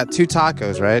 meal. You got two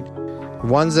tacos, right?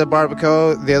 One's a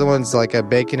barbacoa, the other one's like a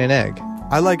bacon and egg.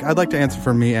 I'd like to answer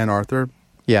for me and Arthur.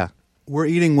 Yeah. We're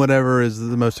eating whatever is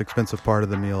the most expensive part of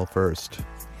the meal first.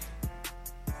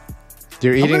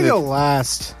 You're I'm eating gonna the... go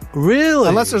last. Really?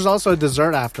 Unless there's also a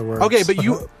dessert afterwards. Okay, but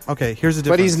you... Okay, here's the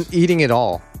But difference. he's eating it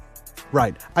all.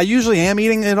 Right. I usually am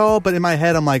eating it all, but in my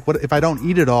head, I'm like, what if I don't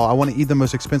eat it all? I want to eat the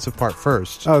most expensive part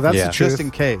first. Oh, that's Yeah. the truth. Just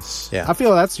in case. Yeah. I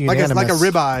feel that's Like unanimous. it's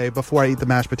like a ribeye before I eat the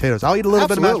mashed potatoes. I'll eat a little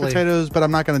bit of Absolutely. mashed potatoes, but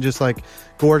I'm not going to just like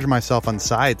gorge myself on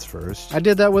sides first. I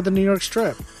did that with the New York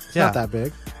strip. It's Yeah. not that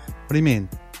big. What do you mean?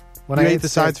 When You I ate the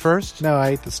sides first? No, I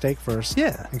ate the steak first.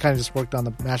 Yeah. And kind of just worked on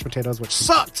the mashed potatoes, which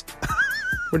sucked.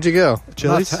 Where'd you go?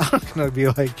 Chili's? I'm not going to be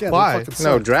like, yeah, they Why? fucking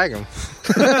No, suck. drag him.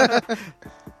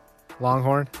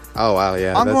 Longhorn. Oh, wow,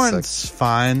 yeah. Longhorn's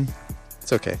fine.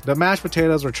 It's okay. The mashed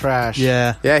potatoes were trash.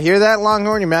 Yeah. Yeah, hear that,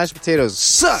 Longhorn? Your mashed potatoes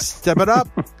suck. Step it up.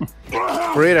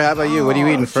 Burrito, how about you? What are you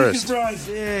eating first?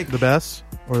 The best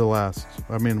or the last?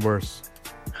 I mean, worse.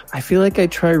 I feel like I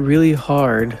try really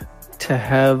hard to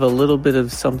have a little bit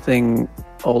of something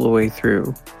all the way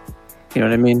through. You know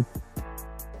what I mean?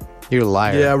 You're a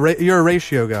liar. Yeah, you're a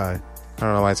ratio guy. I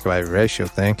don't know why it's called a ratio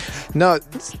thing. No,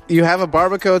 you have a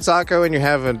barbacoa taco and you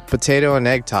have a potato and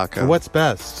egg taco. What's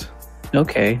best?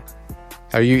 Okay.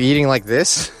 Are you eating like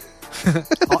this?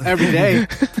 Every day.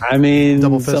 I mean,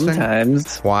 Double fisting?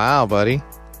 sometimes, Wow, buddy.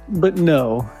 but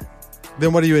no.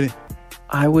 Then what are you eating?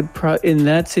 I would in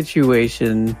that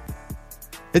situation.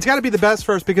 It's got to be the best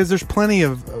first because there's plenty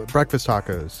of breakfast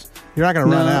tacos. You're not going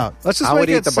to run No. out. Let's just I make would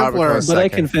it eat the simpler. barbacoa But I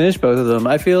second. can finish both of them.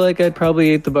 I feel like I'd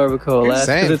probably eat the barbacoa last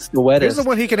Same. because it's the Here's wettest. the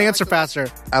one he can answer faster.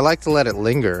 I like to let it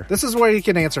linger. This is where he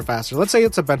can answer faster. Let's say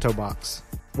it's a bento box.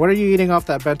 What are you eating off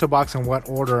that bento box in what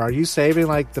order? Are you saving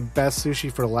like the best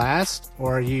sushi for last,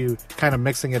 or are you kind of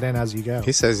mixing it in as you go?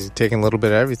 He says he's taking a little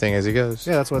bit of everything as he goes.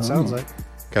 Yeah, that's what it sounds like.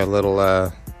 Got a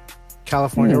little,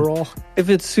 California roll. If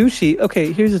it's sushi,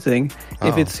 okay, here's the thing.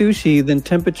 If Oh. it's sushi, then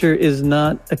temperature is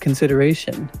not a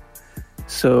consideration.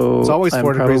 So It's always I'm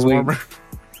 4 degrees probably- warmer.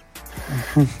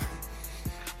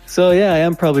 So yeah, I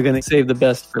am probably going to save the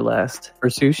best for last for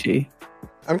sushi.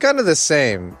 I'm kind of the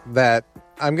same, that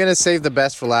I'm going to save the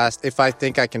best for last if I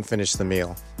think I can finish the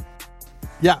meal.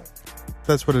 Yeah,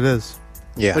 that's what it is.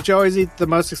 Yeah. But you always eat the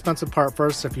most expensive part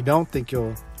first if you don't think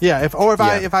you'll... Yeah, if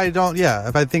I Yeah.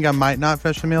 if I think I might not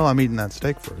finish the meal, I'm eating that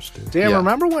steak first, dude. Damn, Yeah.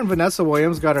 remember when Vanessa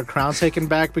Williams got her crown taken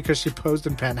back because she posed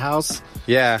in Penthouse?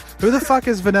 Yeah. Who the fuck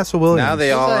is Vanessa Williams? Now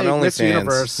they all on like Miss OnlyFans.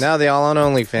 Universe. Now they all on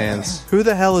OnlyFans. Who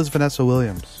the hell is Vanessa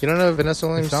Williams? You don't know Vanessa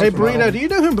Williams? Hey, Burrito, do you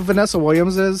know who Vanessa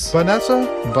Williams is? Vanessa?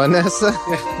 Vanessa?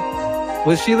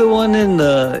 Was she the one in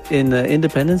the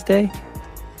Independence Day?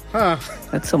 Huh.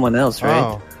 That's someone else, right?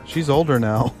 Oh, she's older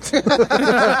now.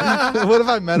 What if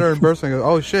I met her in person and go,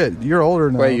 oh shit, you're older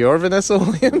now. Wait, you're Vanessa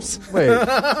Williams?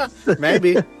 Wait.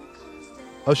 Maybe.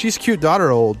 Oh, she's cute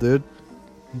daughter old, dude.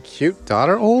 Cute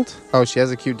daughter old? Oh, she has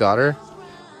a cute daughter?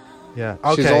 Yeah.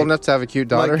 She's old enough to have a cute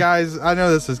daughter? Like, guys, I know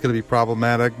this is going to be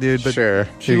problematic, dude, but sure.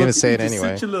 she You're going to looks- say it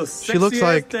anyway. she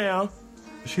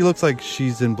looks like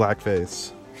she's in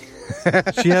blackface.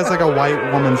 She has like a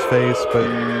white woman's face, but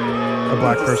a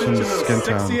black person's skin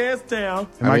tone.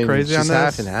 Am I mean, crazy on she's this?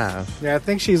 half and half. Yeah, I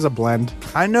think she's a blend.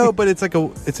 I know, but it's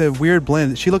a weird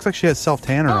blend. She looks like she has self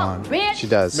tanner on. She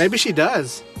does. Maybe she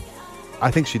does.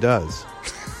 I think she does.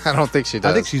 I don't think she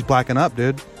does. I think she's blacking up,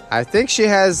 dude. I think she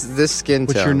has this skin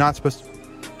Which tone. you're not supposed to,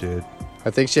 dude.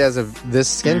 I think she has this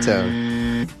skin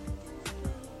tone.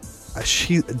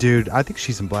 Dude, I think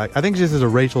she's in black. I think this is a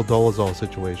Rachel Dolezal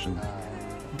situation.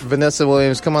 Vanessa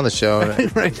Williams, come on the show.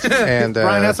 And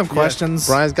Brian has some questions.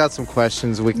 Brian's got some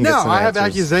questions. We can get No, some I have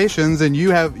answers. accusations, and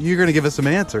you're going to give us some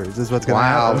answers. Is what's going to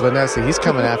Wow, happen. Vanessa, he's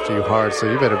coming after you hard, so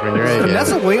you better bring your A game.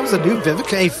 Vanessa Williams, the new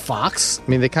Vivica A. Fox? I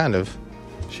mean, they kind of.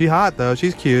 She hot though.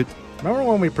 She's cute. Remember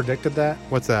when we predicted that?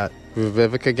 What's that?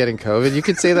 Vivica getting COVID? You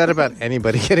could say that about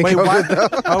anybody getting Wait, COVID, what? though.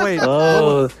 Oh wait.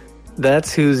 Oh,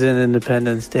 that's who's in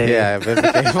Independence Day. Yeah,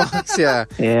 Vivica A. Fox, yeah.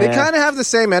 Yeah. They kind of have the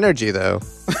same energy, though.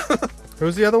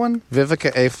 Who's the other one?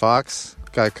 Vivica A. Fox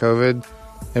got COVID,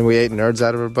 and we ate nerds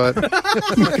out of her butt.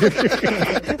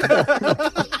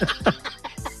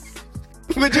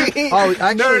 Would you eat Oh,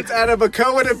 actually- nerds out of a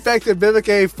COVID-infected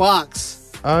Vivica A.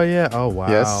 Fox? Oh yeah. Oh wow.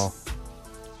 Yes.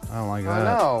 I don't like Oh,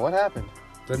 that. no. What happened?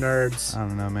 The nerds. I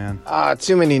don't know, man. Ah,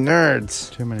 too many nerds.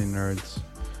 Too many nerds.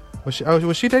 Was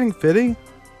she dating Fitty?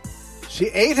 She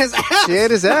ate his ass. She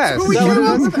ate his ass.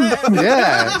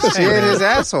 Yeah, she ate his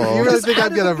asshole. You really think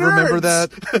I'm going to remember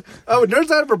that? Oh,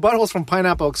 Nerds Out of Her Buttholes from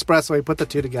Pineapple Expressway. Put the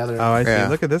two together. Oh, I see. Yeah.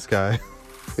 Look at this guy.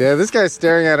 Yeah, this guy's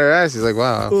staring at her ass. He's like,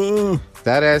 wow.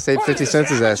 That ass ate 50 cents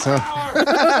his ass, huh?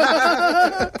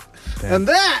 And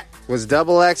that was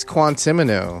double X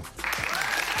Quantimino.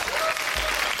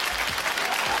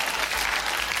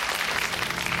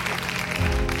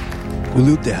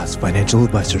 Gluteus Financial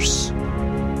Advisors.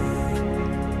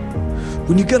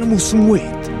 When you gotta move some weight,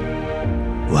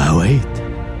 why wait?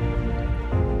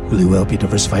 Julio LP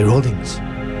Diversified Holdings.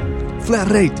 Flat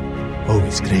rate,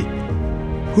 always great.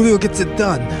 Julio gets it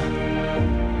done.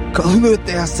 Call Julio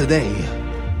Tejas today,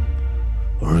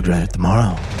 or regret it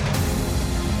tomorrow.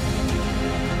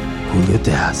 Julio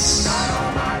Tejas.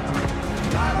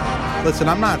 Listen,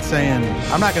 I'm not going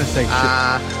to say shit.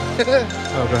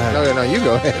 Oh, go ahead. No, you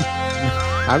go ahead.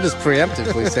 I'm just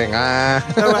preemptively saying, No,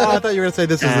 I thought you were going to say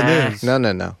this is the news.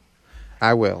 No.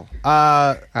 I will.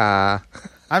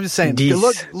 I'm just saying,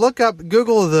 look up,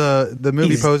 Google the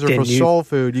movie poster for Soul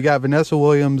Food. You got Vanessa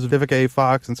Williams, Vivica A.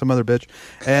 Fox, and some other bitch.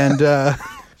 And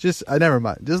just, never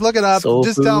mind. Just look it up. Soul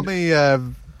just Food? Tell me if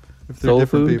they're Soul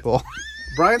different Food? people.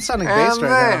 Brian's sounding based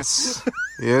right this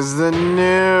is the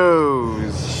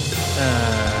news.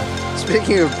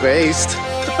 Speaking of based.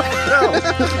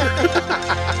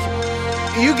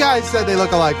 You guys said they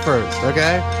look alike first,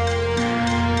 okay?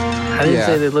 I didn't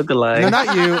say they look alike. No,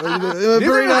 not you.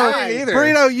 Burrito. either.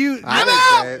 Burrito, you. I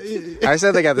didn't say it. I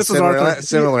said they got the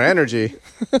similar energy.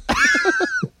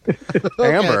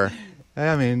 Amber.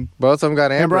 I mean, Both of them got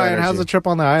now. amber And Brian, energy. how's the trip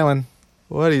on the island?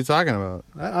 what are you talking about?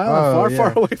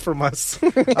 Far away from us.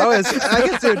 I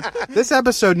guess, dude, this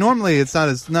episode normally it's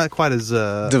not quite as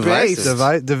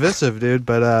divisive, dude.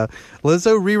 But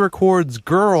Lizzo re-records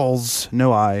 "Girls,"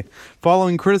 no I,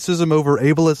 following criticism over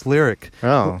ableist lyric.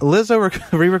 Oh. Lizzo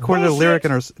re-recorded a lyric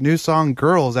in her new song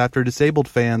 "Girls" after disabled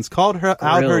fans called her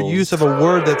out her use of a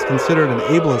word that's considered an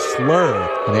ableist slur.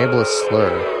 An ableist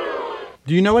slur.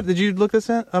 Do you know what? Did you look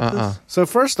this up? This? So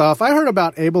first off, I heard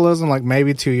about ableism like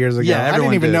maybe 2 years ago. Yeah, I didn't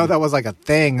everyone even did. know that was like a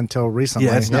thing until recently.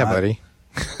 Yeah, it's Yeah, not. buddy.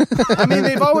 I mean,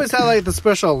 they've always had like the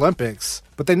Special Olympics,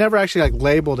 but they never actually like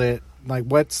labeled it like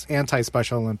what's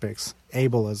anti-Special Olympics?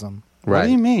 Ableism. What Right.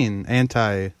 do you mean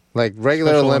anti? Like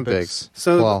regular Special Olympics.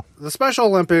 So Well, the Special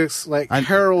Olympics like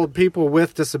herald people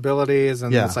with disabilities,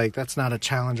 and Yeah. it's like that's not a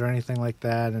challenge or anything like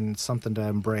that, and it's something to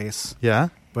embrace. Yeah,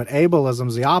 But ableism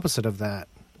is the opposite of that.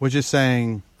 we're just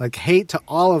saying. Like hate to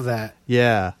all of that.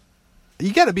 Yeah,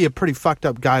 you got to be a pretty fucked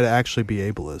up guy to actually be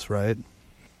ableist, right?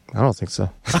 I don't think so.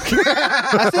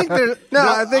 I think there's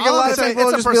I think a lot of people will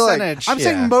it's a just be like, percentage. I'm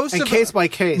saying most and of case by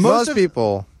case. Most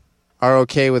people are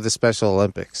okay with the Special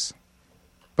Olympics.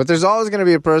 But there's always going to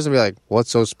be a person be like,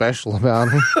 what's so special about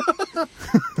them?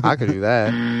 I could do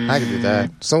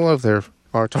that. Someone if they're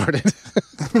retarded.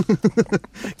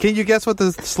 Can you guess what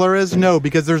the slur is? No,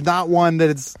 because there's not one that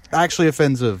it's actually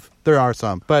offensive. There are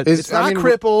some, but it's not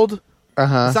crippled.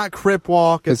 It's not crip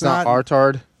walk. It's not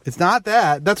artard. It's not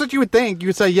that. That's what you would think. You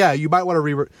would say, yeah, you might want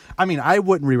to I mean, I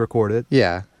wouldn't re-record it.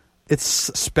 Yeah. It's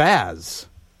spaz.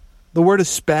 The word is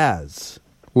spaz.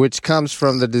 Which comes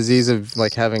from the disease of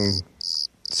like having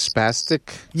spastic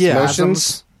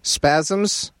motions.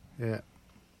 Spasms. Yeah.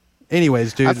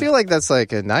 Anyways, dude. I feel like that's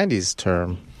like a 90s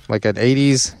term. Like an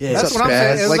 80s. Yeah, That's what I'm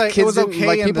saying. It was like, kids it was didn't- okay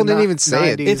like in people the didn't even say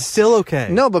 90s. it. It's still okay.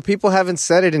 No, but people haven't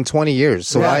said it in 20 years.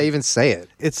 So why even say it?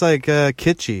 It's like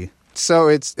kitschy. So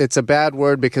it's a bad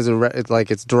word because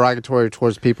it's derogatory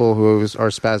towards people who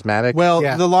are spasmodic. Well,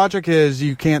 Yeah. the logic is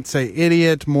you can't say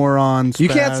idiot, moron, spaz. You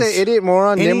can't say idiot,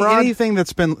 moron, Nimrod. Anything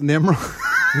that's been Nimrod.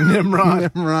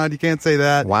 Nimrod. You can't say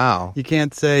that. Wow. You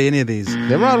can't say any of these.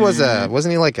 Nimrod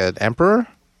wasn't he like an emperor?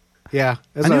 Yeah.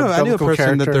 It's I knew a biblical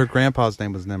person that character. their grandpa's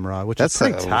name was Nimrod, which That's is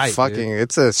pretty tight. fucking. Dude.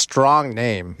 It's a strong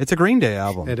name. It's a Green Day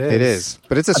album. It is. It is,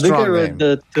 but it's a I think I strong read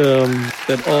name.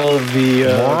 that all of the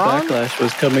Moron? backlash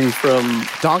was coming from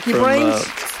Donkey from, brains.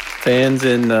 fans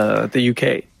in the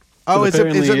UK. Oh, So is it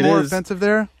apparently more is- offensive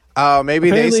there? Oh, maybe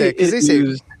they Apparently say because they it's say.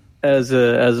 used as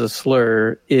a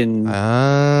slur in Oh,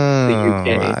 UK.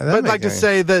 that But makes like to sense.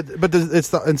 say that, but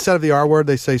it's instead of the R word,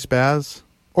 they say spaz,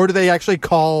 or do they actually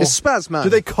call? It's spasm. Do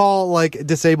they call like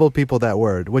disabled people that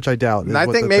word? Which I doubt. I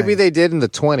think maybe they did in the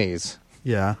 20s.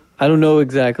 Yeah. I don't know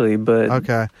exactly, but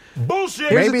Okay.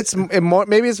 Maybe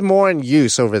it's more in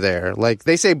use over there. Like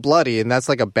they say bloody, and that's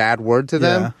like a bad word to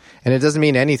them, Yeah. and it doesn't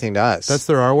mean anything to us. That's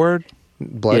their R word.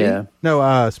 bloody. yeah. No,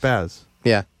 spaz.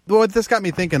 Yeah. Well, what this got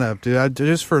me thinking of, dude,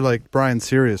 just for like Brian's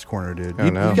serious corner, dude. Oh,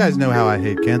 no. You guys know how I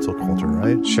hate cancel culture,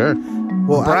 right? Sure.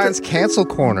 Well, Brian's Cancel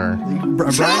Corner.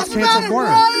 Brian's Cancel Corner.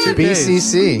 To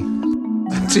BCC.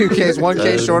 2K's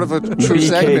 1K short of a true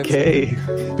segment.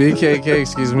 BKK,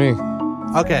 excuse me.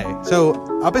 Okay, so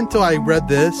up until I read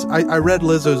this, I read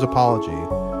Lizzo's apology.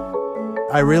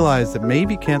 I realized that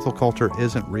maybe cancel culture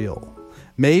isn't real.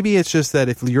 Maybe it's just that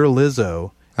if you're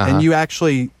Lizzo and you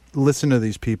actually listen to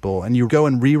these people and you go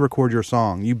and re-record your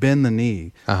song, you bend the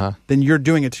knee, then you're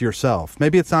doing it to yourself.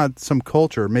 Maybe it's not some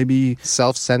culture. Maybe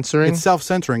self-censoring. It's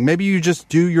self-censoring. Maybe you just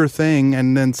do your thing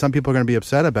and then some people are going to be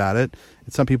upset about it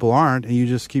and some people aren't, and you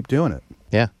just keep doing it.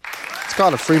 Yeah. It's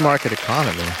called a free market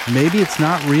economy. Maybe it's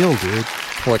not real, dude.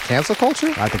 What, cancel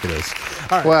culture? I think it is.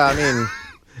 All right. Well, I mean,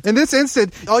 in this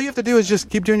instant, all you have to do is just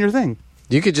keep doing your thing.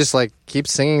 You could just like keep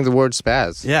singing the word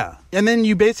spaz. Yeah. And then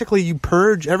you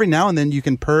purge every now and then you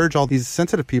can purge all these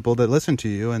sensitive people that listen to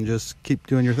you and just keep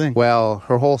doing your thing. Well,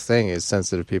 her whole thing is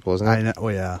sensitive people, isn't it? I know. Oh,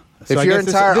 yeah. So if your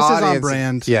entire this audience is on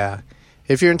brand. Yeah.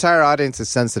 If your entire audience is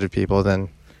sensitive people, then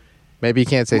maybe you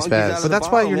can't say spaz. But that's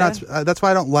why you're not. That's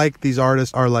why I don't like these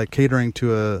artists are like catering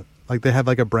to a like they have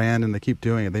like a brand and they keep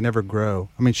doing it. They never grow.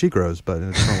 I mean, she grows, but in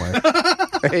a different way.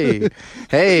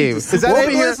 Hey, is that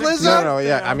ableist, Lizzo? No,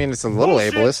 yeah. I mean, it's a little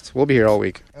ableist. We'll be here all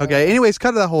week. Okay. Anyways,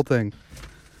 cut that whole thing.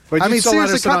 But I mean,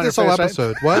 seriously, cut this whole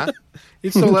episode. Right? What?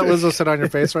 You'd still let Lizzo sit on your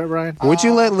face, right, Brian? Would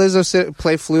you let Lizzo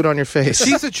play flute on your face?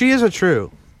 She is a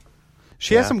true.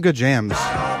 She has some good jams.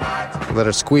 Let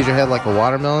her squeeze your head like a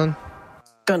watermelon.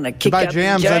 Gonna kick By out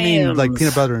jams, I mean like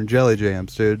peanut butter and jelly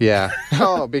jams, dude. Yeah.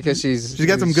 Oh, because she's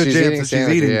got some good jams that she's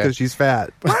eating because she's fat.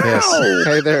 Yes.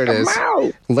 Hey, there it is.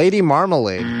 Lady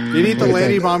Marmalade. You'd eat the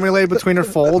Lady Marmalade between her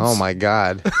folds? Oh, my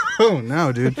God. Oh,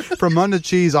 no, dude. From under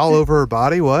cheese all over her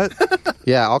body? What?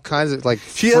 Yeah, all kinds of, like,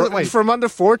 from under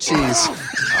four cheese.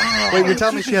 Wait, you're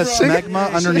telling me she has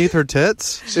smegma underneath her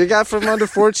tits? She got from under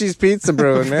four cheese pizza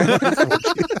brewing, man.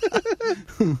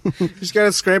 You just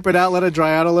gotta scrape it out, let it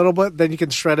dry out a little bit, then you can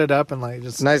shred it up and like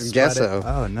just nice gesso.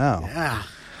 Oh no! Yeah.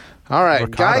 All right,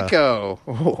 Ricotta. Geico.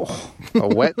 Oh, a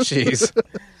wet cheese.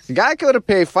 Geico to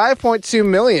pay $5.2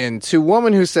 million to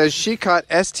woman who says she caught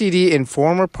STD in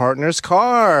former partner's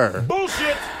car.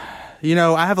 Bullshit. You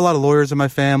know, I have a lot of lawyers in my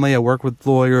family. I work with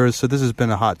lawyers, so this has been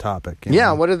a hot topic. Yeah,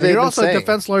 know? what have they You're been also saying? a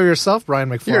defense lawyer yourself, Brian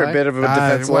McFly. You're a bit of a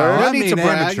defense lawyer. Well, I need mean, to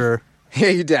brag. amateur. Yeah,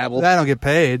 you dabbled. I don't get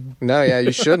paid. No, yeah,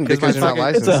 you shouldn't because you're not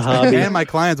licensed. It's a hobby. And my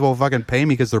clients will fucking pay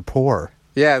me because they're poor.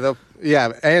 Yeah,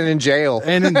 and in jail.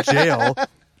 And in jail.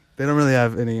 They don't really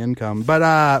have any income.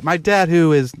 But my dad,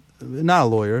 who is not a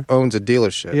lawyer, Owns a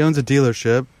dealership. he owns a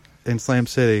dealership in Slam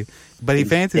City, but he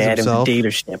fancies himself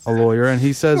a lawyer, and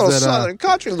he says that Southern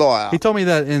country lawyer. he told me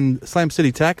that in Slam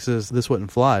City, Texas, this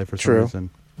wouldn't fly for some True. reason.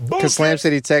 Because Slam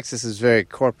City, Texas is very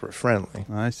corporate friendly.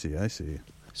 I see.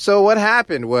 So what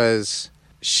happened was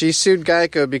she sued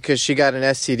Geico because she got an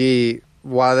STD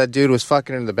while that dude was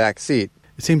fucking in the back seat.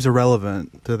 It seems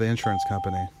irrelevant to the insurance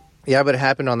company. Yeah, but it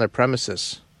happened on their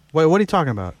premises. Wait, what are you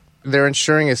talking about? They're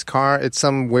insuring his car. It's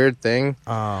some weird thing.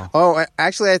 Oh,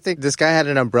 Actually, I think this guy had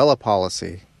an umbrella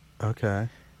policy, okay.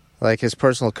 like his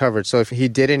personal coverage. So if he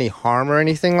did any harm or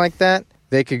anything like that,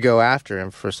 they could go after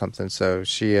him for something. So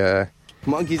she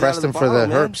pressed him for the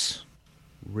herpes.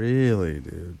 Really,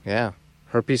 dude? Yeah,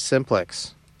 herpes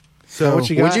simplex. So what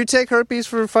you got? Would you take herpes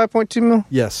for 5.2 mil?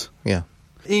 Yes. Yeah.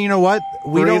 You know what?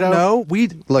 We Burrito? don't know.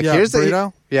 Look, here's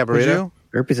burrito. Yeah, Would burrito. you?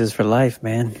 Herpes is for life,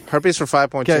 man. Herpes for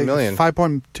 5.2 million.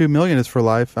 5.2 million is for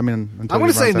life. I mean, until I'm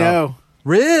gonna he say runs out. no.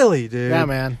 Really, dude? Yeah,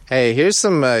 man. Hey, here's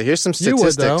some statistics. You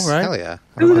would, though, right? Hell yeah.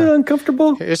 Isn't it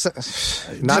uncomfortable? Here's some,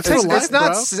 That's for life,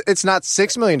 it's not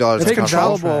 $6 million. It's to come from.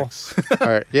 controllable. All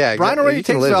right, yeah. Brian you already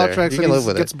can takes live there. Valtrex You and can live he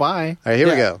with gets it. by. All right, here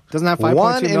we go. Doesn't have 5.2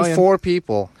 1 in million. 4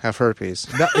 people have herpes.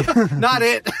 Not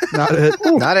it. Not it.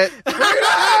 Not it.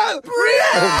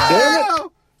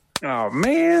 Oh,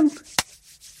 man.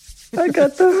 I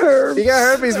got the herb. You got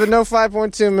herpes, but no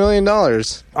 $5.2 million.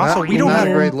 Also, we don't not have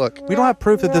a great look. We don't have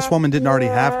proof that this woman didn't already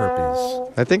have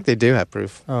herpes. I think they do have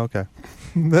proof. Oh, okay.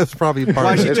 That's probably part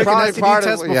Why of she it. took probably an STD part of-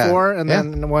 test yeah. before and Yeah.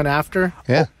 then one after?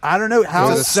 Yeah. I don't know It how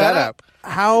was a setup.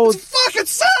 How Fucking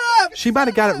setup! she might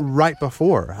have got it right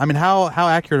before. I mean, how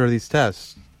accurate are these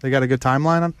tests? They got a good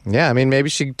timeline on. Yeah, I mean, maybe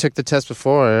she took the test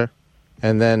before,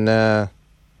 and then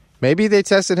maybe they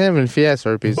tested him, and if he has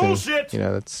herpes, Bullshit!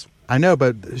 then, that's... I know,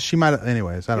 but she might have.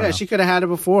 Anyways, I don't know. Yeah, she could have had it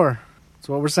before. That's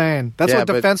what we're saying. That's what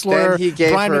but defense then lawyer he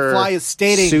gave Brian her McFly is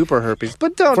stating. super herpes.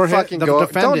 But don't fucking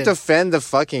don't defend the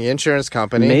fucking insurance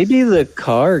company. Maybe the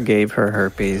car gave her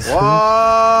herpes.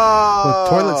 Whoa!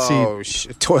 Toilet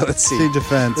seat. Toilet seat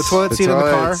defense. The toilet seat in the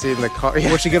car? Seat in the car. Yeah.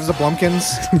 Where she gives the Blumpkins.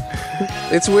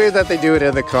 It's weird that they do it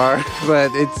in the car,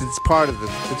 but it's part of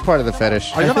the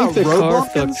fetish. Are you I think the car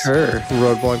fucked her.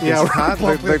 Road Blumpkins. Yeah, the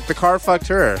car fucked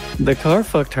her. The car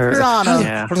fucked her.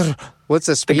 Yeah. What's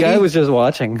a The speedy? guy was just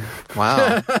watching.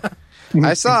 Wow.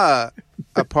 I saw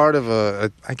a part of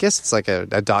I guess it's like a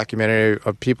documentary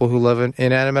of people who love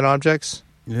inanimate objects.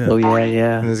 Yeah. Oh,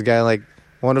 yeah. And this guy, like,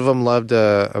 one of them loved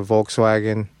a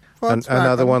Volkswagen.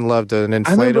 Another one loved an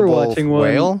inflatable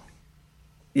whale.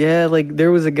 Yeah, like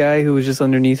there was a guy who was just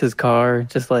underneath his car,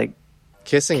 just like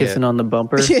kissing on the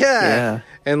bumper. Yeah.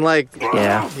 And like,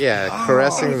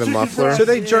 caressing the muffler. So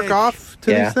they jerk off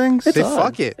to these things? It's They odd.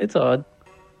 fuck it. It's odd.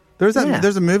 There's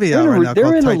a movie out right now They're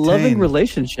called in a Titan. loving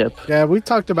relationship. Yeah, we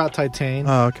talked about Titan.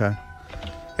 Oh, okay.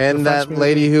 And that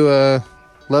lady who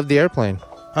loved the airplane.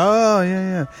 Oh,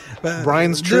 yeah. But,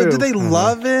 Brian's true. Do they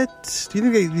love it? Do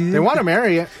you think They want to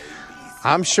marry it.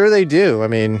 I'm sure they do. I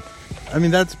mean,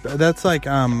 that's like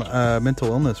mental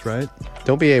illness, right?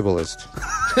 Don't be ableist.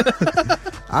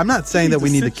 I'm not saying that we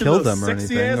need to kill them or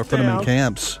anything or put them in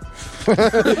camps.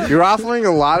 You're offering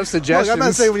a lot of suggestions. Look, I'm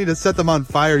not saying we need to set them on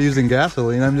fire using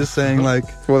gasoline. I'm just saying, like,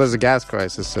 well, there's a gas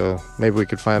crisis, so maybe we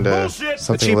could find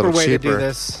something a little way cheaper. to do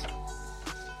this.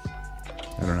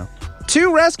 I don't know.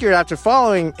 2 rescued after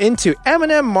following into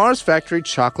M&M Mars Factory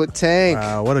chocolate tank.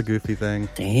 Wow, what a goofy thing.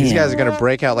 Damn. These guys are gonna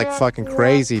break out like fucking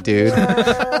crazy, dude.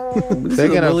 They're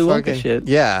gonna Willy Wonka fucking shit.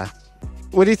 Yeah.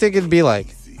 What do you think it'd be like?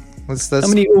 How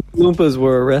many Oompa Loompas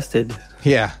were arrested?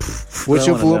 Yeah. Which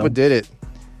I wanna Oompa know. Loompa did it?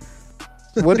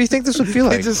 What do you think this would feel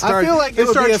like? I feel like they it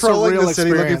would start be a trolling surreal the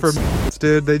city looking for experience.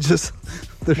 dude. They just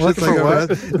they're just Looking like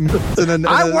for what?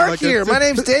 I work here. My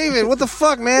name's David. What the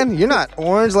fuck, man? You're not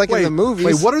orange like in the movies.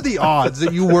 Wait, what are the odds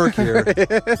that you work here?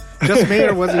 Just me,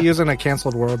 or was he using a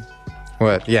canceled world?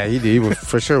 What? Yeah, he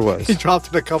for sure was. He dropped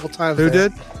it a couple times. Who there.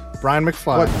 did? Brian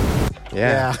McFly.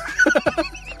 Yeah.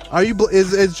 Are you?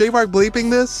 Is J Mark bleeping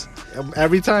this?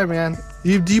 Every time, man.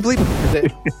 Do you bleep?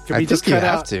 Can I we just think you cut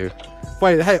have out? to.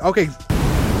 Wait, hey, okay.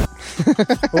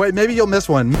 Wait, maybe you'll miss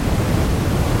one.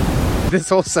 This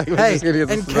whole segment Hey, is gonna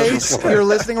get in case you're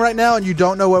listening right now and you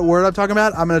don't know what word I'm talking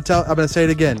about, I'm gonna say it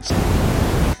again.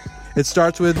 It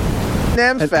starts with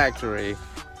M&M Factory.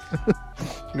 What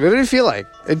did it feel like?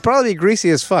 It'd probably be greasy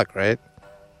as fuck, right?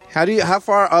 How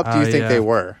far up do you think yeah. they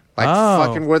were? Like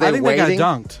fucking were they I think waiting? they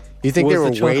got dunked. You think Was they were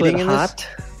the chocolate waiting in hot?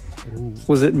 this?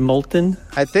 Was it molten?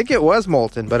 I think it was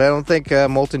molten, but I don't think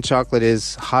molten chocolate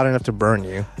is hot enough to burn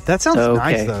you. That sounds Okay.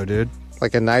 nice though, dude.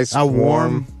 Like a nice A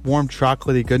warm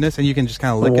chocolatey goodness, and you can just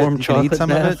kind of lick warm it. You can eat chocolate some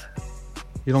bath? of it.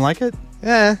 You don't like it?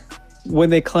 Yeah.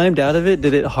 When they climbed out of it,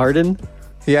 did it harden?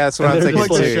 Yeah, that's what I'm They're thinking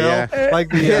just too. like Yeah. like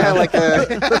the Yeah, like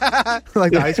a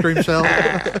like the ice cream shell.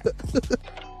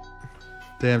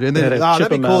 Damn, dude. And then, Gotta that'd chip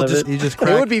be 'em cool. out of Just it. you just it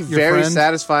crack would be your very friend.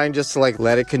 satisfying just to like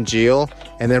let it congeal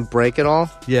and then break it all.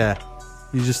 Yeah,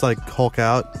 you just like Hulk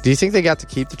out. Do you think they got to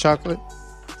keep the chocolate?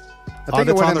 I think it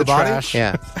that's went on in the their body? trash.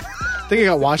 Yeah. I think it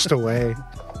got washed away.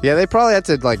 Yeah, they probably had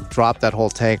to like drop that whole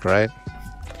tank, right?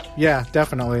 Yeah,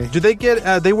 definitely. Do they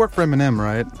get? They work for M&M,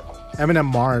 right? M&M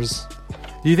Mars.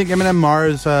 Do you think M&M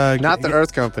Mars? Not the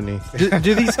Earth Company.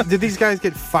 do these guys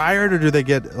get fired or do they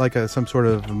get like some sort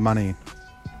of money?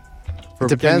 For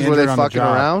Depends. getting Were they injured on the fucking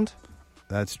job? around?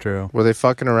 That's true. Were they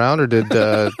fucking around, or did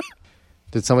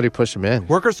did somebody push them in?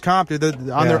 Workers' comp, dude.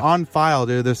 They're on file,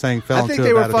 dude. They're saying fell I into think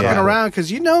they a were bad fucking accident. around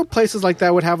because places like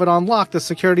that would have it on lock. The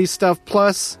security stuff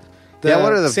plus the Yeah,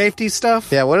 what are the- safety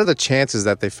stuff. Yeah, what are the chances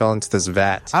that they fell into this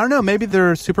vat? I don't know. Maybe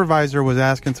their supervisor was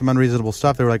asking some unreasonable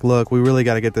stuff. They were like, "Look, we really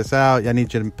got to get this out. I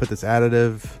need you to put this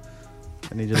additive.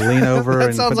 I need you to lean over That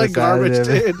and sounds put like this garbage,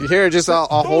 additive." dude. Here, just I'll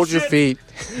hold your feet.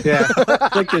 Yeah,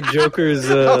 Like the Joker's,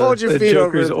 Hold your the feet over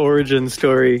Joker's it. origin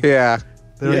story. Yeah,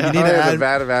 They're like, Yeah. you need to There's a add.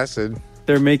 vat of acid.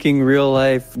 They're making real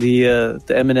life the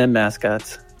M&M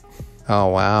mascots. Oh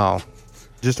wow!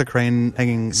 Just a crane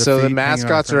hanging. So the feet hanging on a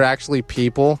mascots crane. are actually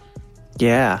people.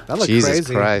 Yeah. that looked Jesus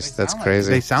crazy. Christ, that's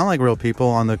crazy. They sound like real people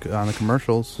on the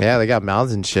commercials. Yeah, they got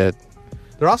mouths and shit.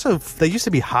 They're also they used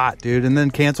to be hot, dude, and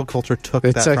then cancel culture took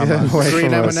They that took from it us. away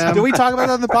Green from us. M&M. Did we talk about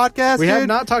that on the podcast? We dude? have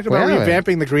not talked about We haven't.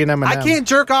 revamping the green M&M. I can't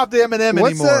jerk off the M&M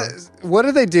anymore. What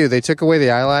did they do? They took away the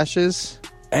eyelashes.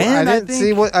 And I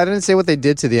didn't see what they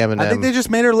did to the M&M. I think they just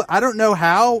made her. I don't know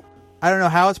how. I don't know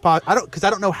how it's possible. I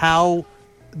don't know how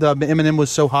the M&M was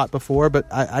so hot before, but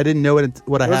I didn't know what I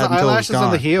It was had the until it was eyelashes gone.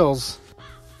 on the heels.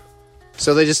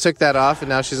 So they just took that off, and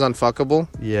now she's unfuckable.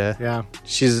 Yeah. Yeah.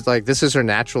 She's like, this is her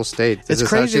natural state. This It's is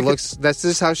crazy how she looks. That's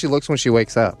just how she looks when she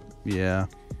wakes up. Yeah.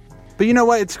 But you know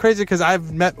what? It's crazy because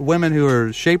I've met women who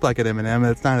are shaped like an M&M,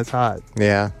 and it's not as hot.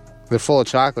 Yeah, they're full of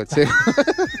chocolate too.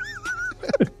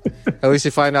 At least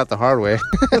you find out the hard way.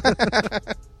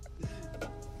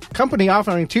 Company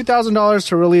offering $2,000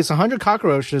 to release 100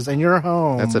 cockroaches in your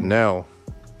home. That's a no.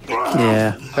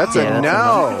 Yeah. That's a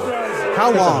no.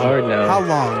 How long? hard no. How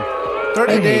long?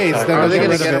 30 days. cockroaches. Then Are they'll they going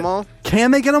to rid of get it. them all?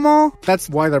 Can they get them all? That's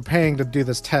why they're paying to do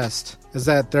this test. Is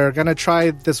that they're going to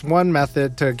try this one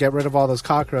method to get rid of all those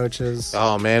cockroaches.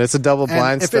 Oh man, it's a double And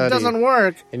blind if study. it doesn't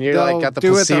work, And you're they'll like, got the do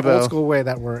it placebo. the old school way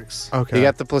that works. Okay. You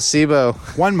got the placebo.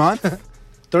 1 month?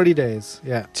 30 days.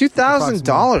 Yeah.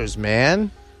 $2,000,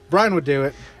 man. Brian would do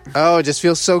it. Oh, it just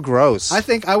feels so gross. I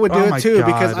think I would do Oh it my too God.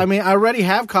 because I mean I already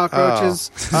have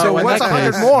cockroaches. Oh, So in what's that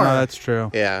 100 case, more? No, that's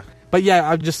true. Yeah. But yeah,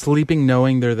 I'm just sleeping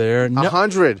knowing they're there. No,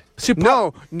 100. See,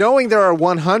 No, knowing there are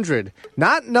 100.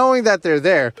 Not knowing that they're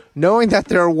there. Knowing that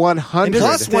there are 100. and does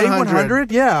Plus it stay 100?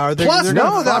 100? Yeah. Are they, Plus they're No,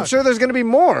 gonna I'm fuck. sure there's going to be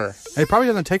more. It probably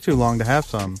doesn't take too long to have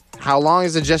some. How long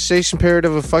is the gestation period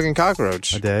of a fucking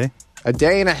cockroach? A day? A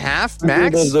day and a half, Are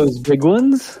max? those big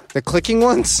ones? The clicking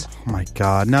ones? Oh my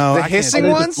God. No. The I can't hissing do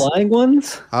Are it. they ones? the flying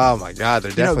ones? Oh my god, they're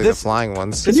know, definitely this- the flying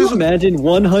ones. Can you imagine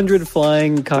 100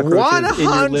 flying cockroaches in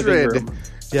your living 100 room?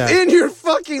 Yeah. in your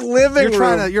fucking living You're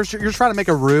trying room. to you're trying to make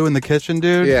a roux in the kitchen,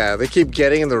 dude. Yeah, they keep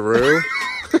getting in the room.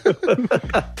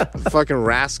 Fucking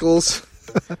rascals.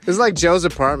 It's like Joe's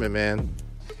apartment, man.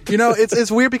 You know,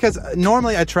 it's weird because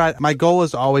normally I try. My goal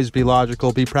is to always be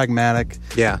logical, be pragmatic.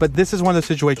 Yeah. But this is one of those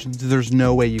situations. There's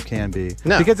no way you can be.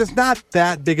 No. Because it's not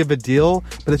that big of a deal,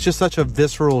 but it's just such a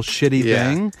visceral, shitty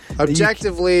thing. that you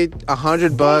Objectively,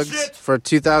 $100 bucks for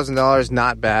 $2,000,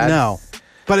 not bad. No.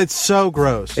 But it's so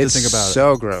gross it's to think about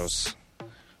so gross.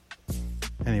 it.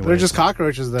 Anyway. They're just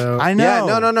cockroaches though. I know.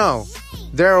 Yeah, no.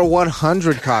 There are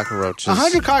 100 cockroaches.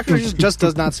 100 cockroaches just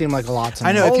does not seem like a lot to me.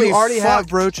 I know. If Holy you already fuck.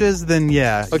 have roaches, then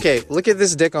yeah. Okay, look at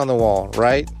this dick on the wall,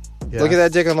 right? Yeah. Look at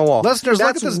that dick on the wall. Listeners, look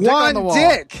That's at this dick on one the wall.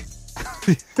 dick.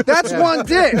 That's one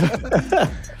dick.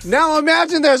 Now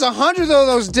imagine there's 100 of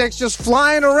those dicks just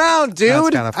flying around, dude. That's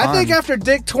kind of fun. I think after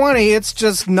Dick 20, it's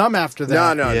just numb after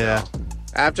that. No. Yeah.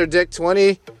 After dick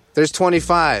 20, there's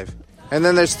 25. And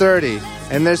then there's 30.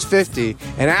 And there's 50.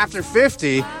 And after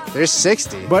 50, there's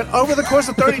 60. But over the course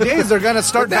of 30 days, they're going to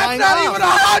start That's dying not off. even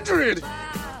 100.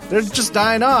 They're just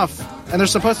dying off. And they're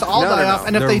supposed to all No, die no, off. no.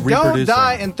 And if They're they don't reproducing.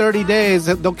 die in 30 days,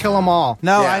 they'll kill them all.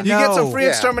 No, Yeah. I You know. get some free Yeah.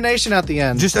 extermination at the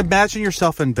end. Just imagine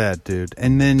yourself in bed, dude,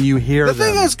 and then you hear the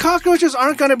them. thing is, cockroaches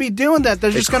aren't going to be doing that.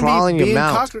 They're just going crawl to in be your being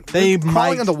mouth. cockroaches. They crawling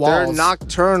might- in the They're walls.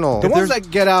 nocturnal. The ones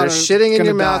that get out They're are shitting in gonna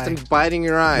your mouth die. and biting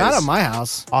your eyes. Not at my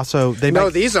house. Also, they No,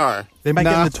 might these are. they might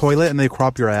get Nah. in the toilet and they crop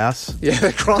up your ass. Yeah,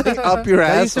 they're crawling up your That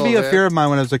asshole. used to be a man. fear of mine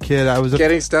when I was a kid. I was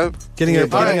Getting stuff. getting Yeah,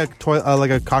 a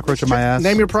like a cockroach in my ass.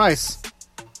 Name your price.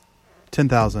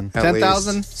 10,000. At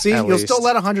 10,000? least. See, At you'll least. still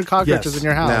let 100 cockroaches Yes. in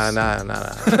your house.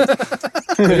 No.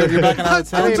 You're backing out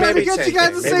of I'm town? trying to get you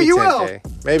guys to say you will.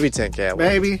 Maybe 10K. at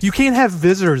least. Maybe. You can't have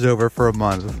visitors over for a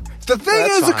month. The thing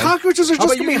That's is, the fine. cockroaches are How just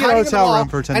about going to you be get a hiding in the hotel wall. room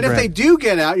for 10 and if grand? they do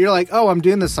get out, you're like, oh, I'm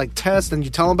doing this like test, and you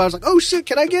tell them about it. It's like, oh shit,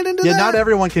 can I get into Yeah, that? not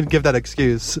everyone can give that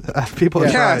excuse. People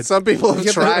have Yeah, tried. some people have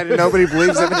tried and nobody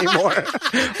believes them anymore.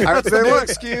 I say, look,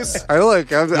 excuse. I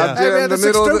look. I'm Yeah. doing Hey, man, the this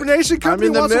middle. extermination I'm company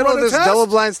in the wants to middle of run a this test?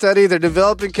 double-blind study. They're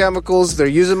developing chemicals. They're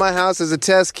using my house as a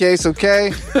test case.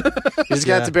 Okay, you just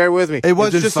got to bear with me. It was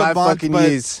It's been just 5 a month, fucking but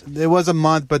years. it was a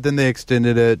month, but then they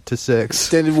extended it to 6.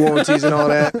 Extended warranties and all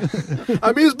that.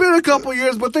 I mean, it's been a couple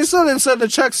years, but they said they'd send a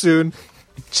check soon.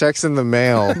 Checks in the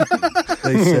mail.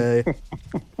 They say.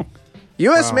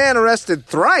 U.S. man arrested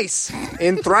thrice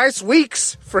in thrice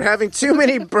weeks for having too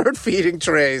many bird feeding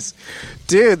trays.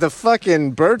 Dude, the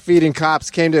fucking bird feeding cops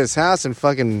came to his house and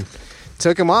fucking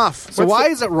took him off. So why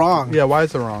is it wrong? Yeah, why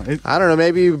is it wrong? I don't know.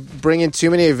 Maybe you bring in too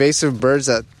many invasive birds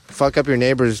that fuck up your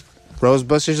neighbor's rose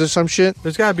bushes or some shit.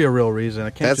 There's got to be a real reason.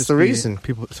 It can't That's just the be reason.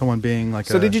 someone being like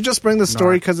So did you just bring the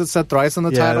story because it said thrice on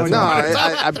the Yeah, title? that's No,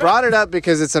 what I brought it up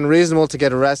because it's unreasonable to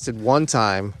get arrested one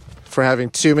time for having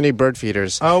too many bird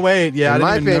feeders. Oh, wait. Yeah, In I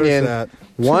my didn't even opinion, notice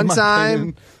that. one In my time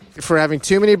opinion. for having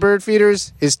too many bird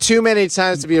feeders is too many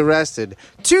times to be arrested.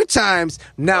 2 times,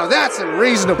 now that's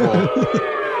unreasonable.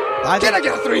 Can I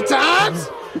get 3 times?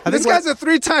 This guy's a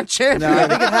 3-time champion. No, I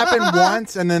think it happened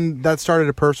once, and then that started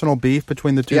a personal beef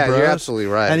between the two Yeah, bros. you're absolutely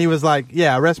right. And he was like,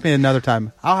 yeah, arrest me another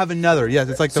time. I'll have another. Yes,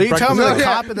 it's like So the you tell me breakfast the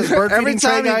club. cop and this bird Every feeding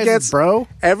tray time he guy is gets- a bro?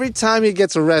 Every time he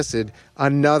gets arrested,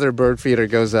 another bird feeder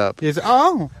goes up. He's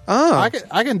I got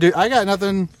nothing. I got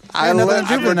nothing to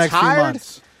do for the next few retired.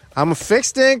 months. I'm a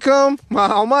fixed income.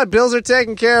 All my bills are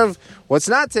taken care of. What's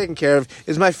not taken care of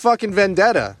is my fucking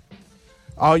vendetta.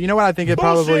 Oh, you know what I think it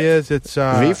probably is? It's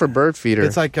V for bird feeder.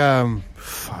 It's like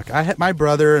my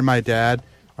brother and my dad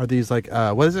are these like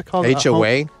what is it called?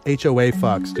 HOA? HOA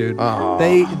fucks, dude. Oh,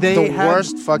 they the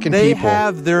worst fucking they people. They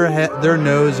have their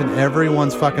nose in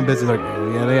everyone's fucking business. Like,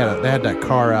 yeah, they had that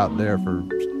car out there for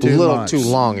 2 months. Too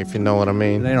long, if you know what I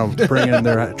mean. They don't bring in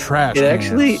their trash. It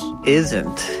actually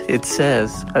isn't. It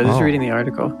says. I was just reading the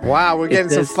article. Wow, we're getting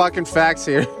some fucking facts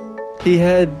here. He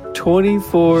had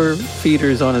 24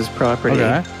 feeders on his property.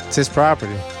 Okay. It's his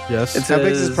property. Yes. How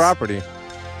big is his property?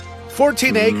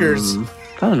 14 acres.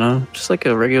 I don't know. Just like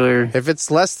a regular... If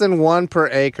it's less than 1 per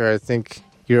acre, I think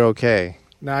you're okay.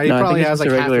 He probably has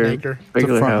like half an acre.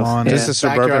 Regular front house. lawn. Is this a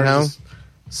suburban home?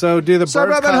 So do the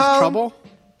birds cause trouble?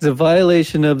 It's a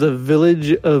violation of the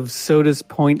Village of Sodas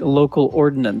Point local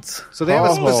ordinance. So they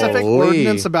have a specific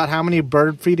ordinance about how many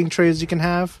bird feeding trays you can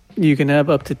have? You can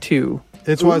have up to 2.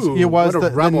 It was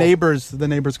the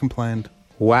neighbors complained.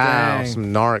 Wow, Dang. some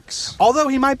narcs. Although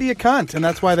he might be a cunt, and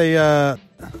that's why they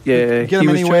get him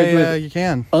any way you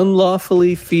can.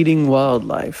 Unlawfully feeding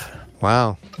wildlife.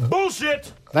 Wow.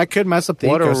 Bullshit! That could mess up the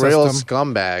What ecosystem. a real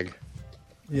scumbag.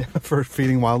 Yeah, for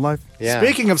feeding wildlife. Yeah.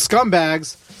 Speaking of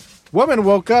scumbags, woman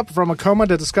woke up from a coma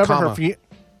to discover her...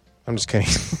 I'm just kidding.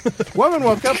 Woman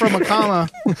woke up from a coma.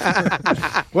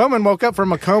 Woman woke up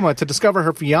from a coma to discover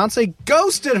her fiance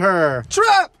ghosted her.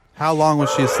 Trap! How long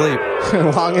was she asleep?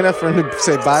 Long enough for him to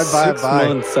say bye, 6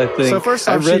 months, I think. So first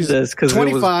off, I read she's this because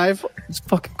 25. It's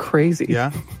fucking crazy.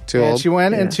 Yeah. Too And old. she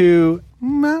went into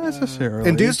Not necessarily.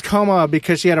 induced coma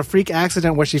because she had a freak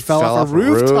accident where she fell off a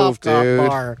rooftop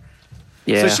bar.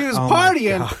 Yeah. So she was Oh my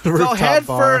partying, God. fell Rooftop head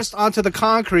bar. first onto the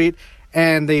concrete,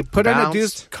 and they put her in Bounced.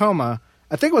 induced coma.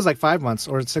 I think it was like 5 months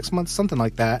or 6 months, something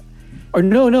like that. Or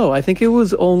no. I think it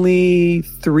was only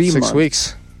 3 months. 6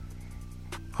 weeks.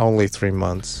 Only 3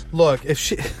 months. Look, if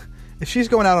she's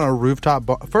going out on a rooftop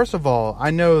bar, first of all,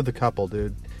 I know the couple,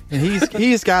 dude. And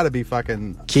he's got to be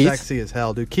fucking Keith? sexy as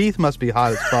hell, dude. Keith must be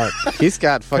hot as fuck. He's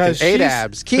got fucking 'Cause 8 she's-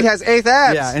 abs. Keith has 8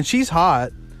 abs. Yeah, and she's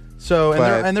hot. So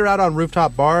and they're out on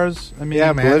rooftop bars. I mean,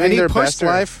 Yeah, man. And Living he their pushed best her.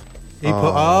 life.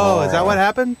 Is that what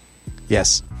happened?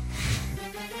 Yes.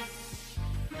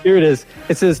 Here it is.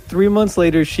 It says 3 months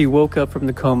later, she woke up from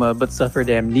the coma but suffered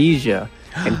amnesia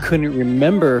and couldn't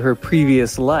remember her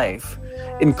previous life,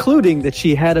 including that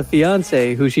she had a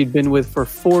fiance who she'd been with for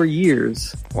 4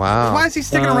 years. Wow. Why is he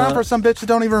sticking around for some bitch that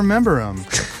don't even remember him?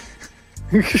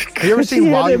 Have you ever She seen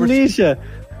had While You Were... amnesia.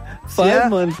 5 Yeah.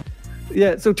 months.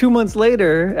 Yeah, so 2 months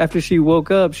later, after she woke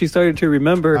up, she started to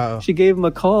remember. Oh. She gave him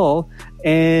a call,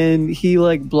 and he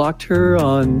like blocked her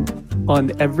on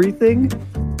everything.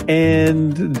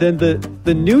 And then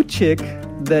the new chick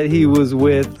that he was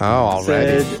with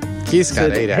already. Keith's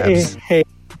got 8 abs. Hey,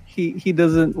 he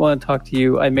doesn't want to talk to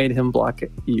you. I made him block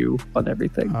you on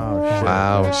everything. Oh, shit.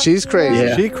 Wow. She's crazy.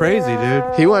 Yeah. She crazy,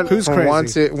 dude. He went Who's from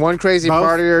crazy? one crazy Both?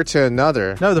 partier to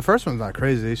another. No, the first one's not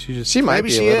crazy. She might Maybe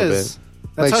be she a little is. bit.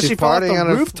 That's Like how she's she fell off partying on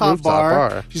the a rooftop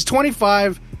bar. She's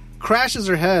 25, crashes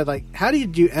her head. Like, how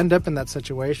did you end up in that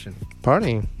situation?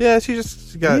 Partying. Yeah, she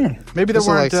just got... Maybe there Just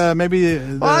weren't... like- maybe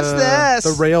Watch this!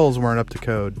 the rails weren't up to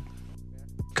code.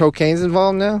 Cocaine's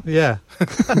involved now? Yeah.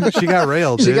 She got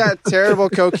railed, She dude. got terrible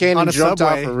cocaine On and a jumped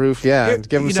off subway. a roof. Yeah, Here- and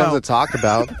give him you something know- to talk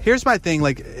about. Here's my thing.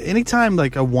 Like, anytime,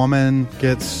 like, a woman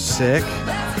gets sick,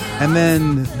 and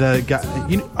then the guy...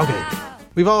 okay,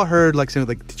 we've all heard, like, something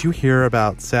like, did you hear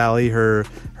about Sally? Her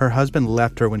husband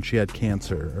left her when she had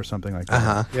cancer or something like that.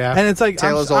 Uh-huh. Yeah. And it's like,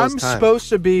 Tale as old I'm as time. supposed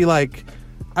to be like...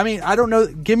 I mean, I don't know.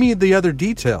 Give me the other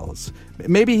details.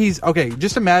 Maybe he's... Okay,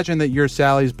 just imagine that you're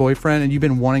Sally's boyfriend and you've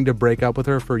been wanting to break up with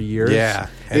her for years. Yeah.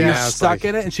 And you're now it's stuck like-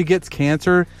 in it and she gets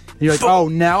cancer. And you're like, oh,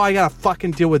 now I gotta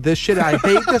fucking deal with this shit. I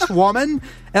hate this woman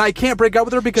and I can't break up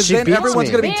with her because She then beats everyone's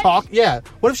me. gonna be talking. Yeah.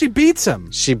 What if she beats him?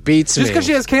 She beats Just me. because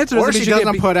she has cancer Or doesn't she mean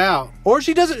doesn't can't put out. Or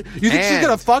she doesn't... You think she's And-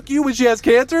 gonna fuck you when she has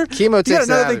cancer? Chemo You takes got it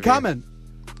another out thing of you. coming.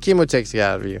 Chemo takes you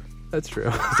out of you. That's true.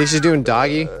 You think she's doing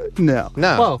doggy? No.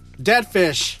 No. Well, Dead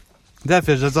fish. dead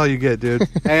fish, that's all you get, dude.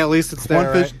 Hey, at least it's there,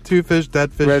 One fish, right? 2 fish,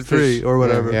 dead fish, Red 3, fish. or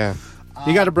whatever. Yeah.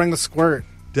 You got to bring the squirt.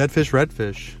 Dead fish, red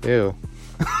fish. Ew.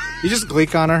 You just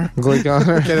gleek on her. Gleek on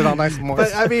her. Get it all nice and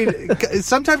moist. But I mean,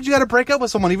 sometimes you got to break up with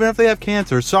someone, even if they have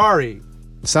cancer. Sorry.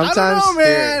 Sometimes, I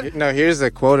don't know, man. here's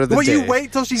the quote of the Well, day. you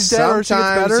wait till she's dead or she gets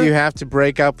Sometimes better. you have to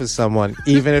break up with someone,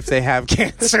 even if they have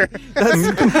cancer. You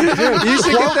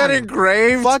should get that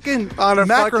engraved fucking on a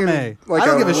macrame. fucking, like I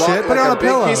don't give a shit. Put it on a big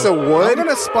pillow. piece of I'm wood. going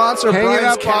to sponsor Hang it Brian's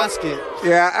up on- casket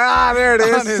Yeah, there it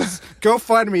on is. his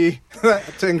GoFundMe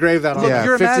to engrave that on. Look, Yeah,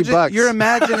 you're, $50. you're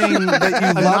imagining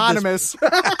that you love this. Anonymous.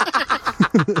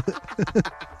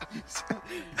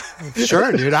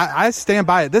 Sure, dude. I stand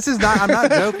by it. This is not. I'm not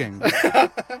joking.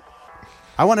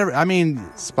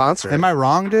 Sponsor. Am I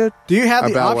wrong, dude? Do you have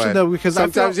the About option what? though? Because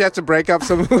Sometimes you have to break up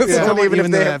someone with someone even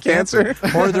if they have cancer.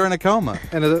 Or they're in a coma.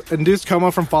 and an induced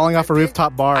coma from falling off a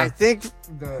rooftop bar. I think.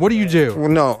 What do you do? Well,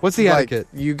 no. What's the etiquette?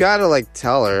 You gotta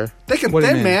tell her. They can What do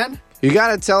you thin, mean? man. You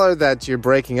gotta tell her that you're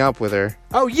breaking up with her.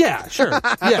 Oh yeah, sure.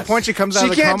 At the point she comes out She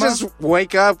of the can't coma. just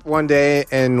wake up one day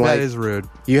and That is rude.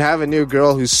 you have a new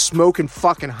girl who's smoking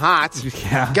fucking hot.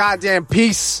 Yeah. Goddamn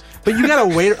piece. But you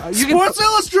gotta wait. You can, Sports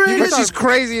Illustrated. Because she's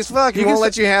crazy as fuck. You You can won't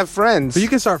let you have friends. but you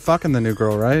can start fucking the new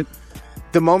girl, right?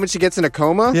 The moment she gets in a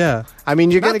coma? Yeah. I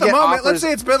mean, you're Not going to the get moment. offers. Let's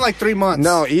say it's been like 3 months.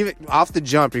 No, even off the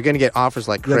jump, you're going to get offers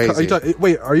like crazy.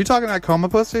 Wait, are you talking about coma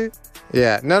pussy?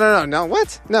 Yeah. No.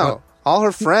 What? No. What? All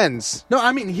her friends. No,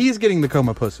 I mean he's getting the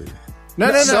coma pussy.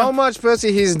 no. So much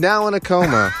pussy, he's now in a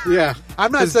coma. Yeah,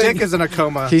 I'm not his saying- dick is in a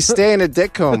coma. He's staying in a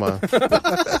dick coma.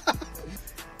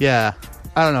 Yeah.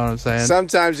 I don't know what I'm saying.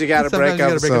 Sometimes you got to Sometimes break you up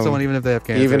gotta break up someone, someone even if they have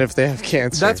cancer. even if they have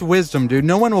cancer. That's wisdom, dude.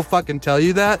 No one will fucking tell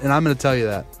you that, and I'm going to tell you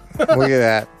that. Look at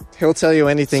that. He'll tell you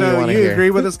anything you so want to you hear. agree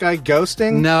with this guy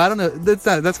ghosting? No, I don't know.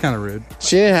 That's kind of rude.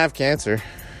 She didn't have cancer.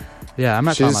 Yeah, I'm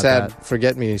not She talking just about had that.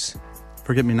 forget-me's.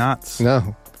 Forget me nots.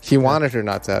 No. He wanted her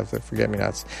not to have the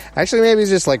forget-me-nots. Actually, maybe he's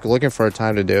just looking for a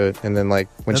time to do it. And then when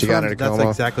That's she what got I'm- in a coma, that's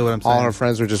exactly what I'm saying. all her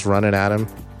friends were just running at him.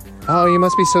 Oh, you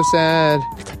must be so sad.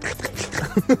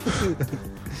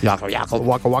 Yako, yako.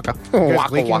 Waka waka. Waka,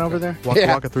 Gleeking waka. over there? Waka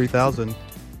Yeah. waka 3000.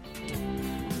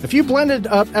 If you blended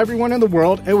up everyone in the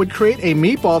world, it would create a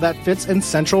meatball that fits in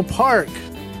Central Park.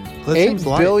 That 8 seems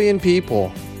light. billion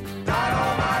people.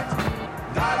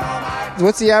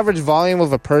 What's the average volume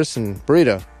of a person?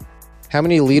 Burrito. How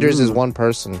many liters is one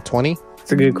person? 20?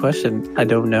 It's a good question. I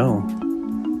don't know.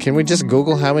 Can we just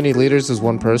Google how many liters is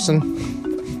one person?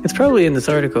 It's probably in this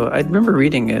article. I remember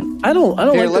reading it. I don't Here,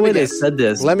 like let the me way they guess. said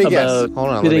this. Let me guess. about Hold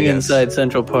on, let me fitting guess. inside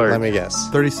Central Park. Let me guess.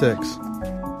 36.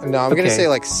 No, I'm going to Okay.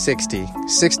 say 60.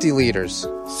 60 liters.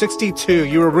 62.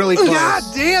 You were really close. God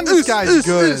damn, this guy's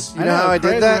good. You know how I did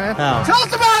crazy, that? man. How? Tell us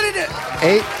about it.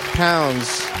 8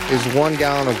 pounds is 1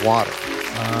 gallon of water.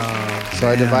 So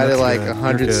I man, divided that's good. You're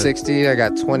 160. I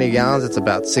got 20 gallons. It's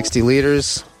about 60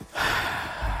 liters.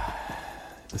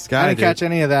 This I guy, didn't catch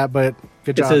any of that, but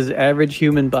good It job. says average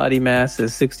human body mass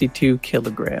is 62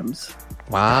 kilograms.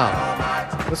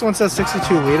 Wow. This one says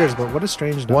 62 liters, but what a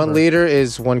strange number. 1 liter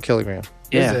is 1 kilogram.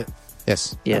 Yeah. Is it?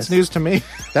 Yes. Yes. That's news to me.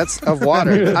 That's of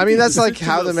water. I mean, that's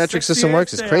how the metric system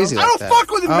works. It's crazy I like don't that.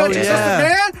 fuck with the metric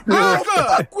yeah. system, man. I don't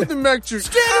fuck with the metric.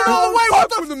 Standing all the way.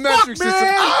 What the metric fuck, system.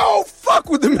 man? I don't fuck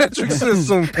with the metric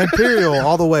system. Imperial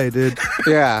all the way, dude.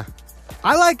 Yeah.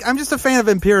 I'm just a fan of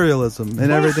imperialism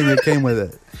and everything that came with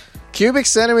it. Cubic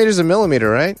centimeters a millimeter,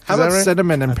 right? How Is that about right?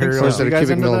 cinnamon so. Or imperials? is it You a guys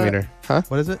cubic into that? millimeter? Huh?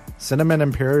 What is it? Cinnamon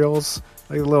imperials,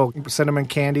 like little cinnamon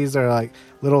candies. They're like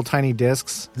little tiny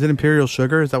discs. Is it imperial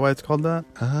sugar? Is that why it's called that?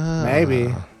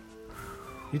 Maybe.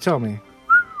 You tell me.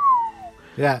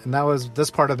 Yeah, and that was this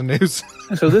part of the news.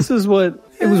 So this is what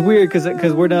it was weird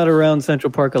because we're not around Central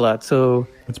Park a lot. So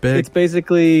It's big. it's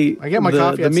basically I get my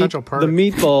coffee at Central Park. The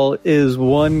meatball is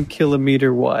 1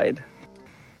 kilometer wide.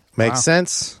 Makes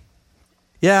sense.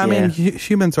 Yeah, I Yeah. mean,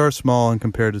 humans are small and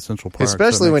compared to Central Park. so it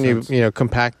Especially when makes sense. you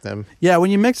compact them Yeah, when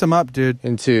you mix them up, dude.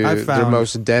 into I've their found-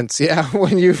 most dense. Yeah,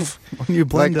 when you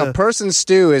blend a person's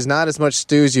stew is not as much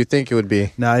stew as you think it would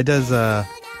be. No, it does.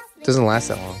 Doesn't last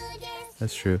that long.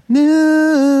 That's true.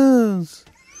 News.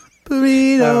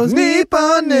 Burritos.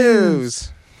 Nippon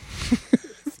News.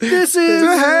 This is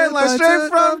The headline straight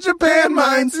from Japan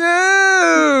Minds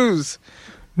News.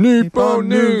 Nippon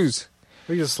News.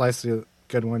 We just sliced a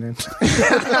good one in.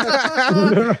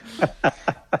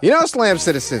 You know, Slam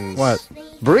Citizens. What?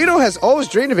 Burrito has always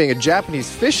dreamed of being a Japanese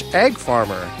fish egg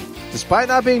farmer. Despite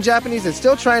not being Japanese, it's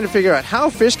still trying to figure out how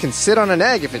fish can sit on an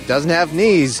egg if it doesn't have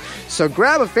knees. So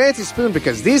grab a fancy spoon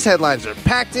because these headlines are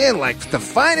packed in like the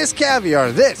finest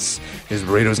caviar. This is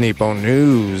Burrito's Nippon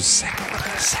News.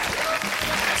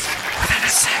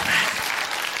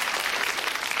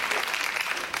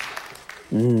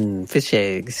 Fish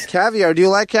eggs. Caviar. Do you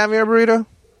like caviar, Burrito?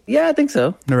 Yeah, I think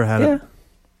so. Never had Yeah. it.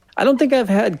 I don't think I've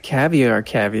had caviar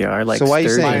like So why are you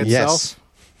sturgeon. saying itself? yes?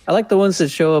 I like the ones that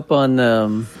show up on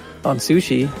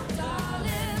sushi.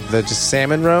 The just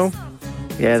salmon roe?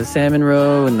 Yeah, the salmon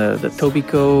roe and the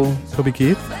tobiko. Toby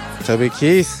Keith. Toby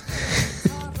Keith.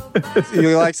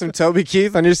 You like some Toby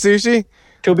Keith on your sushi?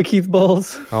 Toby Keith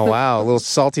balls. Oh, wow. A little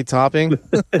salty topping.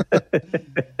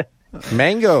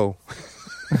 Mango.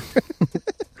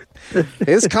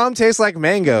 His cum tastes like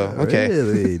mango. Okay.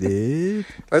 Really, dude?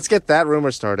 Let's get that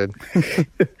rumor started.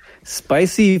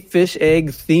 Spicy Fish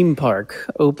Egg Theme Park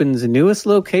opens newest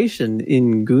location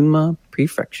in Gunma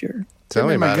Prefecture. Tell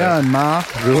me about gun, Ma.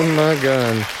 Gunma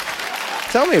gun.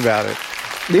 Tell me about it.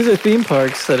 These are theme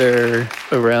parks that are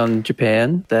around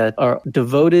Japan that are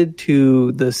devoted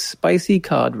to the spicy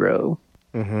cod roe.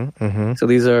 So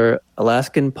these are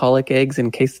Alaskan pollock eggs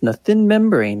encased in a thin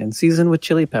membrane and seasoned with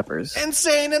chili peppers.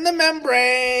 Insane in the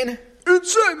membrane.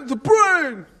 Inside of the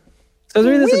brain! So I was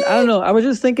reading this, and I don't know. I was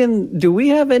just thinking, do we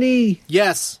have any?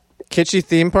 Yes. Kitschy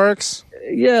theme parks?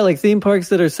 Yeah, like theme parks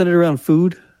that are centered around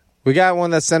food. We got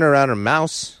one that's centered around a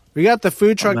mouse. We got the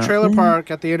food truck trailer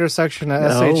park at the intersection of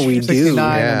SH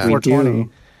 69 and 420.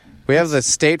 We have the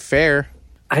state fair.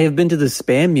 I have been to the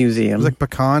Spam Museum. There's like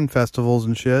pecan festivals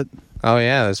and shit. Oh,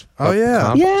 yeah.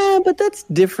 Yeah, but that's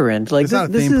different. Like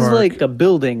this is park. like a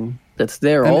building that's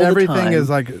there And all the time. everything is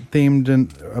like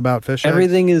themed about fish eggs.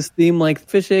 Everything is themed like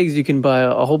fish eggs. You can buy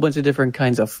a whole bunch of different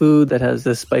kinds of food that has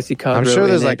this spicy cod I'm roe sure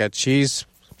there's in like it. a cheese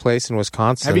place in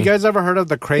Wisconsin. Have you guys ever heard of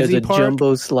the Crazy There's a Park?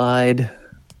 jumbo slide.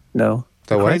 No.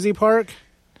 The what? Crazy Park?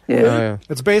 Yeah. Oh, yeah.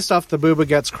 It's based off the Booba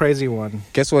Gets Crazy one.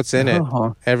 Guess what's in it?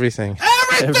 Uh-huh. Everything.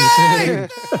 Everything.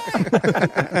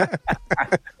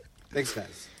 Thanks,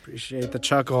 guys. Appreciate the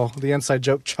chuckle, the inside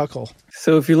joke chuckle.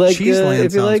 So if you like, Cheeseland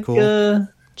if you sounds like, cool.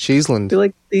 Cheeseland. if you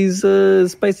like these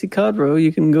spicy cod roe,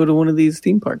 you can go to one of these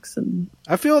theme parks and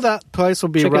I feel that place will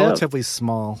be Check it out. relatively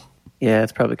small. yeah,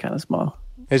 it's probably kind of small.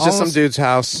 It's just some Almost- dude's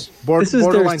house. This is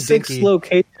their Borderline 6th dinky.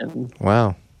 location.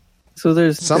 Wow. So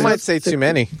there's Some might say too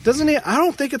many. Doesn't it? I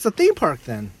don't think it's a theme park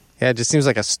then. Yeah, it just seems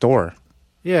like a store.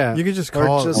 Yeah. You could just Or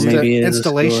call it- just Well, maybe an it is a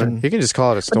installation. You can just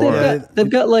call it a But store. they've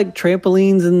got like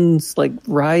trampolines and like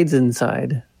rides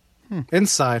inside.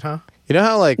 Inside, huh? You know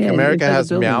how like Yeah, America inside has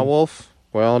the building. Meow Wolf?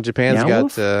 Well, Japan's Meow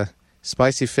got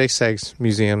spicy fish eggs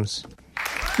museums.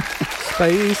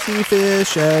 Spicy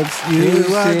fish eggs,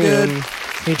 you are good.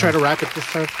 Can you try to rap it this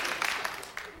time?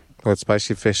 What,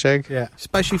 spicy fish egg? Yeah.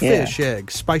 Spicy Yeah. fish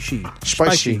eggs, spicy.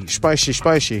 Spicy, spicy,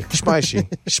 spicy, spicy,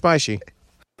 spicy.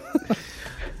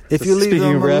 If you leave Speaking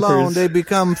them of alone, rappers. they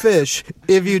become fish.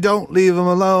 If you don't leave them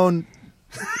alone,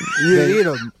 you eat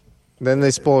them. Then they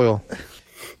spoil.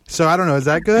 So I don't know. Is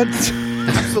that good?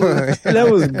 That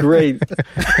was great.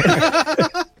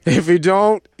 If you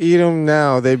don't eat them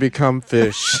now, they become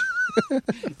fish.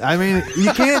 I mean,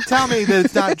 you can't tell me that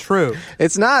it's not true.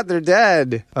 It's not. They're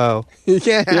dead. Oh, You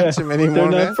can't hatch them They're anymore,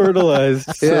 not man.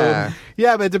 fertilized. So Yeah.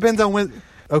 yeah, but it depends on when.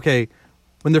 Okay,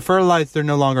 when they're fertilized, they're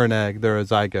no longer an egg; they're a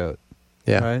zygote.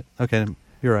 Yeah. Right? Okay,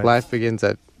 you're right. Life begins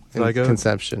at Zygote?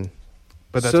 conception.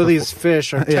 But that's So before- these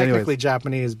fish are Yeah, anyways. technically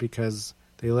Japanese because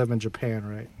they live in Japan,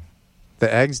 right?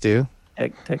 The eggs do.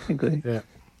 technically. Yeah.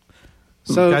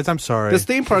 So guys, I'm sorry. this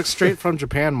theme park's straight from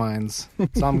Japan mines.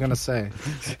 That's all I'm gonna say.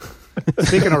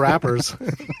 Speaking of rappers,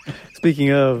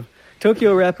 Speaking of,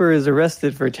 Tokyo rapper is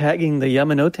arrested for tagging the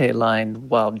Yamanote line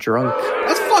while drunk.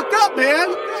 that's fucked up,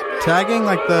 man. Tagging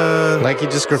like the Like he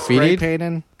just Spray graffitied?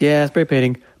 painting. Yeah, spray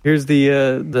painting. Here's the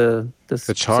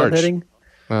charge. subheading.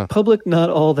 Oh. Public not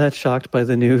all that shocked by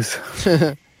the news.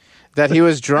 That he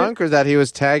was drunk or that he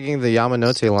was tagging the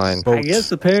Yamanote line? I guess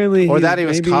apparently Or he's- that he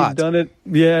was maybe caught. He's done it.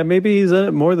 Yeah, maybe he's done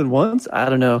it more than once. I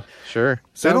don't know. Sure. They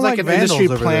Sounds don't like like an vandals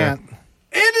industry over plant.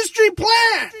 Industry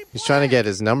plant. He's trying to get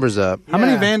his numbers up. How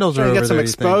many Yeah. vandals are Trying to over get some there? you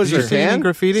think? exposure. Did you see any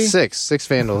graffiti? Six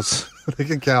vandals. They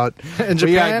can count. In We got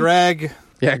Japan? Greg.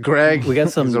 Yeah, Greg. We got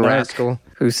some He's a narc rascal.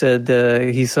 who said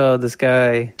he saw this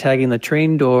guy tagging the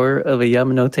train door of a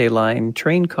Yamanote line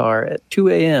train car at 2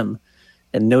 a.m.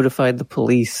 and notified the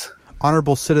police.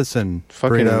 Honorable citizen.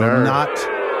 Fucking Burrito. nerd. Not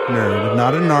nerd.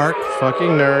 Not a narc. Fucking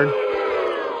nerd.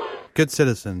 Good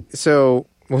citizen. So,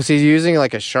 was he using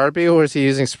like a Sharpie or was he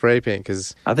using spray paint?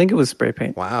 Because, I think it was spray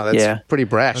paint. wow, that's Yeah. pretty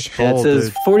brash. That's Yeah, it bold, says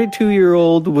dude.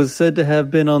 42-year-old was said to have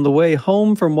been on the way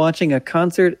home from watching a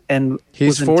concert and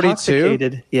He's was 42?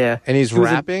 intoxicated. Yeah, And he's He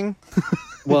was rapping?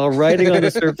 while riding on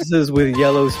the surfaces with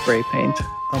yellow spray paint.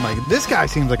 Oh my god. This guy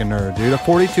seems like a nerd, dude. A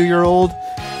 42-year-old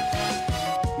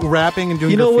rapping and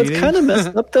doing You know graffiti. what's kind of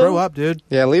messed up though? Grow up, dude.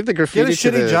 Yeah, leave the Get graffiti a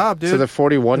shitty job, dude. to the In a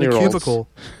 41-year-olds. cubicle.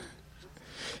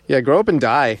 Yeah, grow up and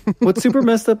die. What's super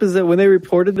messed up is that when they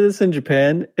reported this in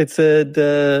Japan, it said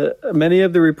many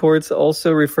of the reports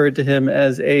also referred to him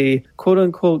as a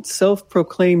quote-unquote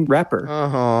self-proclaimed rapper.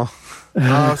 Oh,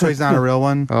 Oh, so he's not a real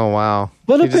one? oh wow.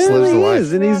 But He just lives apparently the he life.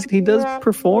 is, and he does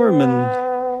perform and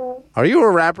Are you a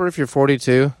rapper if you're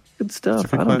 42? good stuff.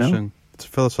 It's a I good don't know. question. It's a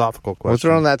philosophical question. We'll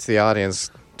throw that to the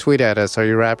audience. Tweet at us. Are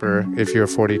you a rapper if you're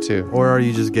 42? Or are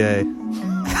you just gay?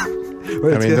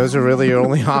 I mean, those are really your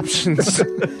only options.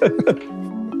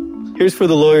 Here's for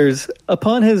the lawyers.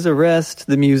 Upon his arrest,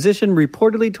 the musician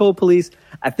reportedly told police,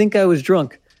 "I think I was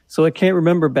drunk, so I can't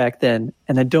remember back then,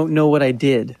 and I don't know what I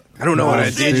did. I don't know what I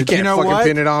did. You can't fucking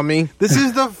pin it on me. This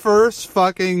is the first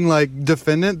fucking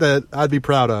defendant that I'd be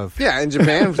proud of. Yeah, in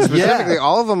Japan specifically,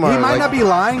 all of them are. He might not be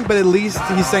lying, but at least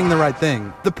he's saying the right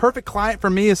thing. The perfect client for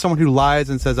me is someone who lies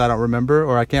and says I don't remember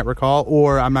or I can't recall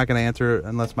or I'm not going to answer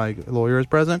unless my lawyer is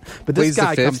present. But this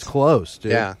guy comes close,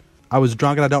 dude. Yeah. I was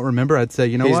drunk and I don't remember. I'd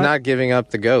say, what? He's not giving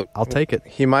up the goat. I'll take it.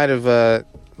 He might have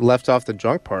left off the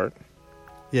drunk part.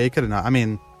 Yeah, he could have not. I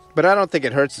mean, but I don't think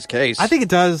it hurts his case. I think it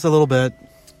does a little bit.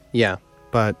 Yeah.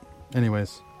 But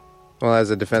anyways. Well, as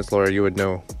a defense lawyer, you would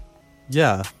know.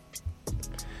 Yeah.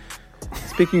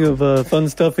 Speaking of fun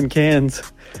stuff in cans,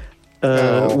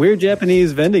 weird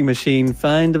Japanese vending machine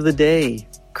find of the day.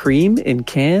 Cream in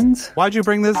cans? Why'd you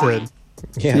bring this in?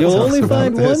 Yeah, you'll only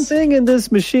find one thing in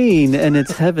this machine, and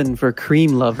it's heaven for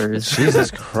cream lovers.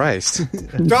 Jesus Christ.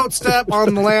 Don't step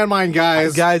on the landmine,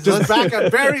 guys. Guys, just back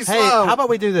up very slow. Hey, how about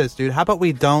we do this, dude? How about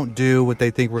we don't do what they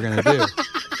think we're going to do?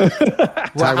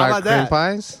 Talk about cream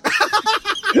pies?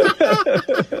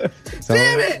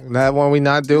 Damn it! That one we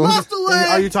not doing?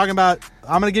 Are you talking about...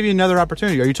 I'm going to give you another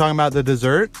opportunity. Are you talking about the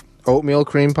dessert? Oatmeal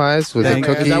cream pies with the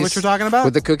cookies. Is that what you're talking about?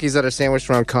 With the cookies that are sandwiched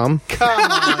around cum? Come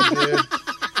on, dude.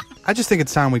 I just think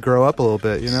it's time we grow up a little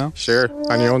bit, Sure,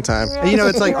 on your own time.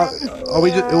 It's like,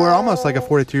 we're almost like a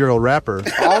 42-year-old rapper.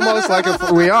 Almost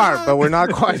like we are, but we're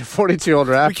not quite a 42-year-old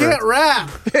rapper. We can't rap.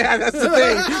 Yeah, that's the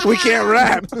thing. We can't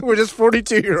rap. We're just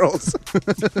 42-year-olds.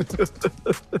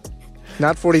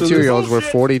 Not 42-year-olds, we're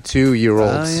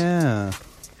 42-year-olds. Oh, yeah.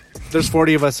 There's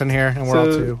 40 of us in here, and we're all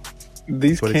two.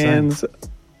 These cans...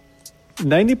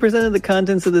 90% of the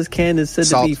contents of this can is said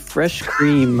to be fresh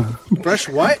cream. Fresh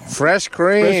what? Fresh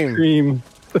cream. Fresh cream.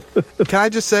 Can I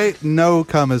just say, no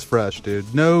cum is fresh,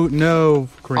 dude. No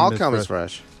cream All is cum fresh. is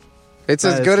fresh. It's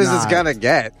as good as it's gonna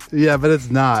get. Yeah, but it's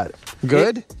not.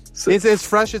 Good? It's as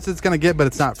fresh as it's gonna get, but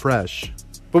it's not fresh.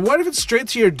 But what if it's straight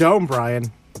to your dome,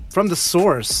 Brian? From the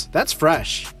source. That's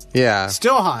fresh. Yeah.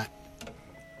 Still hot.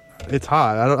 It's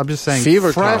hot. I'm just saying.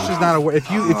 Fever fresh cum. is not a word. If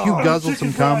you guzzle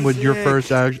some cum, would your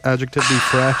first adjective be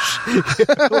fresh?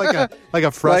 like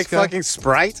a fresca? Like fucking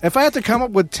Sprite? If I had to come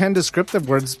up with 10 descriptive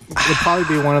words, it would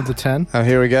probably be one of the 10. Oh,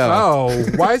 here we go. Oh,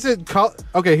 why is it?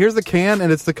 Okay, here's the can,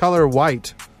 and it's the color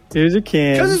white. Here's a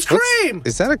can. Because it's cream.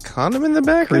 Is that a condom in the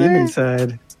back? Cream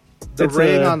inside. The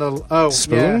ring on the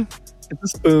spoon. Yeah.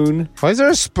 It's a spoon. Why is there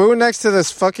a spoon next to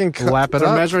this fucking lap it They're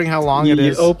up? measuring how long it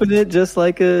is. You open it just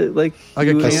like a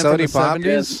can soda pop.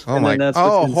 Oh my!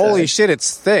 Oh, holy shit!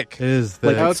 It's thick. It is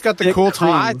thick. Oh, it's got the cool top.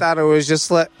 I thought it was just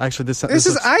like. Actually, this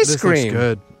is ice cream. Looks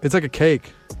good. It's like a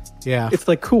cake. Yeah, it's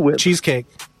like Cool Whip cheesecake.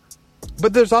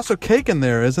 But there's also cake in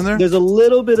there, isn't there? There's a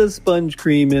little bit of sponge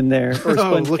cream in there, or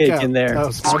sponge cake in there.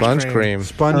 Oh, sponge cream.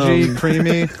 Spongy,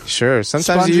 creamy. Sure. Sometimes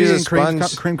Spongy you use a and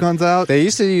sponge. cream comes out. They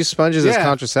used to use sponges as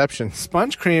contraception.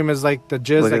 Sponge cream is like the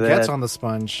jizz that gets on the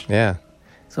sponge. Yeah.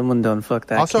 Someone don't fuck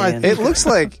that. Also, can. It looks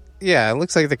like. Yeah, it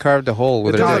looks like they carved a hole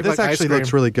with it. This actually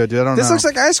looks really good, dude. I don't know. This looks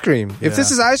like ice cream. If this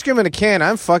is ice cream in a can,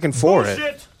 I'm fucking for it.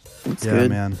 It's yeah, good.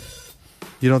 man.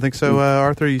 You don't think so,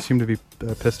 Arthur? You seem to be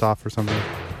pissed off or something.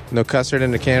 No custard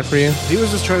in the can for you? He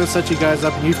was just trying to set you guys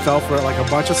up, and you fell for it like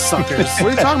a bunch of suckers. What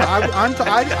are you talking about?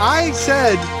 I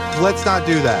said, let's not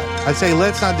do that. I say,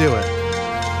 let's not do it.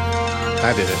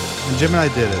 I did it. And Jim and I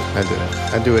did it. I did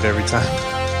it. I do it every time.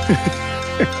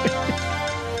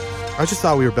 I just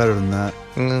thought we were better than that.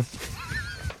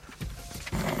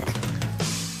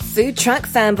 Food truck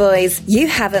fanboys, you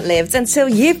haven't lived until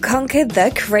you've conquered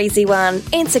the crazy one.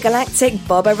 Intergalactic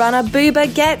Boba Runner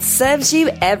Booba Get serves you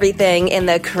everything in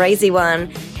the crazy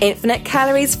one. Infinite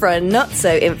calories for a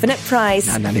not-so-infinite price.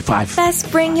 $9.95.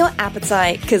 Best bring your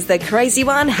appetite, because the crazy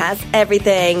one has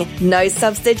everything. No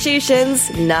substitutions,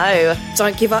 no.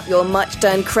 Don't give up your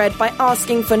much-done cred by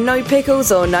asking for no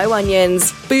pickles or no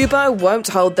onions. Boobo won't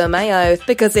hold the mayo,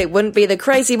 because it wouldn't be the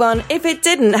crazy one if it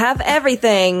didn't have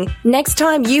everything. Next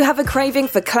time you have a craving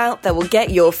for clout that will get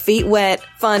your feet wet,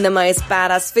 find the most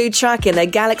badass food truck in the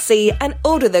galaxy and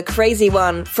order the crazy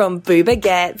one from Booba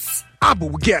Gets.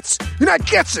 Abu gets, and I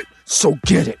gets it, so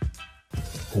get it.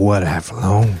 What have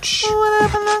lunch?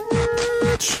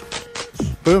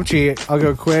 Boom Chi, I'll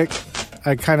go quick.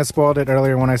 I kind of spoiled it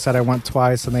earlier when I said I went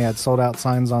twice and they had sold out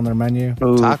signs on their menu.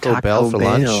 Ooh, Taco Bell for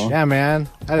lunch? Yeah, man.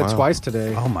 I had it twice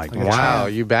today. Oh my god. Wow,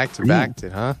 you back-to-backed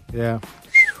it, huh? Yeah.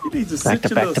 You need to Back sit to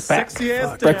your back little to back. sexy ass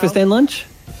down. Breakfast and lunch?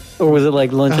 Or was it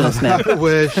like lunch and a snack? I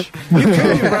wish.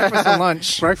 Breakfast and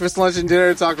lunch. Breakfast, lunch, and dinner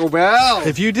at Taco Bell.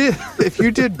 If you did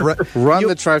Run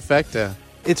the trifecta.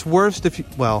 it's worst if you,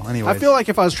 well, anyway. I feel like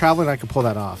if I was traveling, I could pull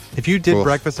that off. if you did Oof.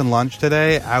 breakfast and lunch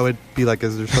today, I would be like,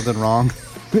 is there something wrong?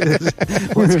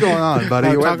 What's going on, buddy?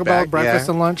 You went Taco Bell, back, breakfast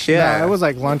yeah. and lunch? Yeah. No, it was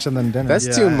like lunch and then dinner. That's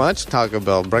Yeah. too much Taco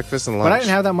Bell, breakfast and lunch. But I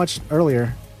didn't have that much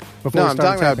earlier. Before No, we I'm started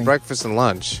talking about typing. breakfast and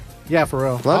lunch. Yeah, for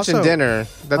real. Lunch Also, and dinner,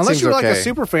 that unless seems you were okay. like a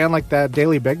super fan, like that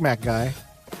Daily Big Mac guy.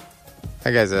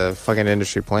 That guy's a fucking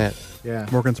industry plant. Yeah.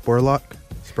 Morgan Spurlock?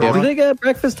 Do they got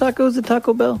breakfast tacos at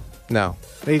Taco Bell? No.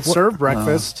 They serve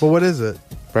breakfast. Well, what is it?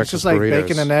 It's Breakfast just like burritos.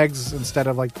 bacon and eggs instead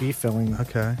of like beef filling.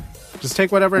 Okay. Just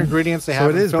take whatever ingredients they So have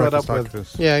it and is fill it up breakfast with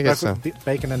tacos. Yeah, I guess so.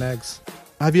 bacon and eggs.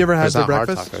 Have you ever had There's their not hard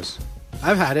breakfast? tacos.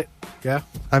 I've had it. Yeah.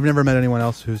 I've never met anyone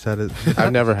else who's had it.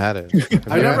 I've never had it.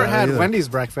 I've never had either. Wendy's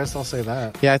breakfast. I'll say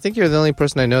that. Yeah, I think you're the only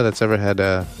person I know that's ever had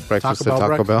breakfast Taco at Bell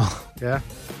Taco Bell. Yeah.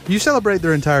 You celebrate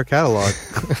their entire catalog.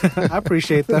 I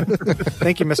appreciate that.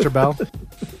 Thank you, Mr. Bell.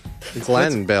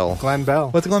 Glenn Bell. Glenn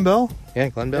Bell. What's Glenn Bell? Yeah,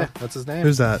 Glenn Bell. Yeah, that's his name.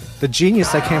 Who's that? the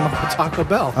genius that came up with Taco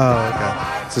Bell? Oh,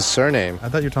 okay. It's his surname. I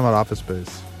thought you were talking about Office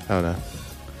Space. Oh, no.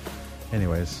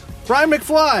 Anyways. Brian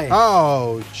McFly.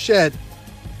 Oh, shit.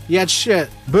 Yeah, shit.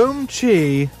 Boom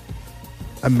Chi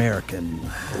American.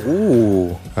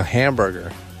 Ooh, a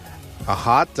hamburger. A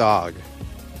hot dog.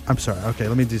 I'm sorry. Okay,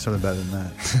 let me do something better than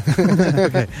that.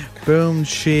 Okay. Boom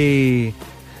Chi.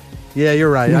 Yeah,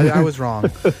 you're right. I was wrong.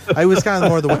 I was kind of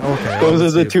more the way. Okay. Those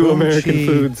let's are the see. two Boom American Chi-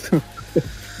 foods.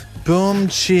 Boom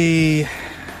Chi.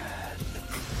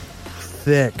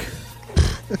 Thick.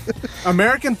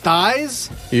 American thighs?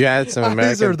 You had some American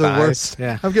These are the thighs. worst.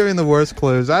 Yeah. I'm giving the worst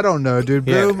clues. I don't know, dude.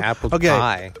 Yeah, Boom. apple okay.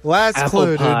 pie. Last Apple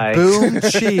clue, pie. dude.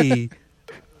 Boom Chi.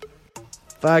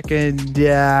 Fucking,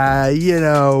 you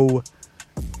know,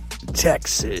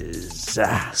 Texas.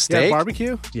 Steak? Yeah,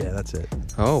 barbecue? Yeah, that's it.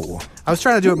 Oh. I was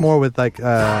trying to do it more with like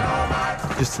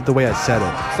just the way I said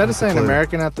it. Instead of saying Clue.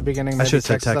 American at the beginning, I maybe should have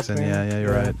said Texas at the Texan. beginning. Yeah,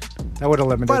 you're right. That would have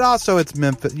limited. But also, it's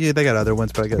Memphis. Yeah, they got other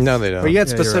ones, but I guess No, they don't. But you had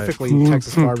Yeah, you're right. specifically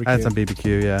Texas barbecue. I had some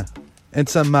BBQ. Yeah, and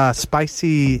some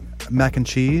spicy mac and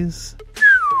cheese.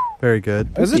 Very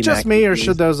good. Is it Mac just and me, or cheese.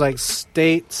 should those like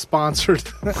state-sponsored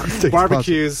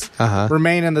barbecues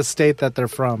remain in the state that they're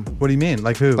from? What do you mean?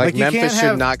 Like who? Like, Like, you Memphis can't should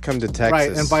have- not come to Texas.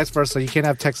 Right, and vice versa. You can't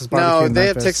have Texas barbecue. No, in they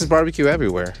have Memphis. Texas barbecue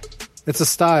everywhere. It's a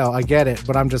style. I get it,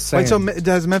 but I'm just saying. Wait,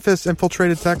 so has Memphis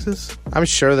infiltrated Texas? I'm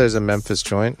sure there's a Memphis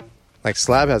joint. Like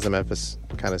Slab has a Memphis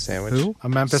kind of sandwich. Who? a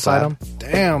Memphis Slab. item?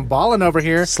 Damn, balling over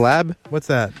here. Slab? What's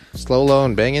that? Slow, low,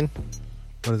 and banging?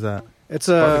 What is that? It's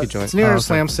Barbecue joint. it's near Oh, okay.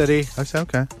 Slam City.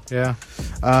 Okay. Yeah,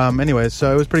 Anyways,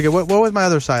 so it was pretty good. What was my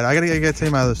other side? I gotta say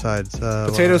my other sides.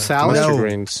 Potato salad? Mustard No.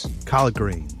 greens. Collard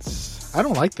greens. I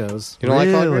don't like those. You don't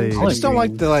like collard Really? greens? I just don't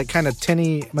like the like kind of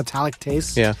tinny metallic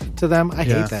taste Yeah. to them. I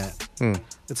Yeah. hate that. Hmm.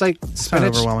 It's like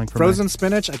spinach, overwhelming for frozen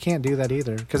spinach. I can't do that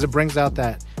either because it brings out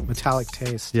that metallic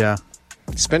taste. Yeah.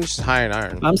 Spinach is high in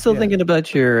iron. I'm still thinking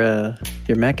about your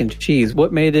mac and cheese.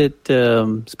 What made it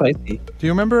spicy? Do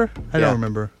you remember? I Yeah. don't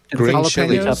remember. Green Jalapenos?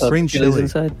 chili. Chop up Green chilies chili.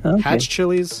 inside? Oh, okay. Hatch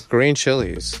chilies. Green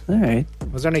chilies. All right.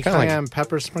 Was there any Kinda like- cayenne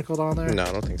pepper sprinkled on there? No,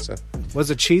 I don't think so. Was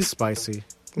the cheese spicy?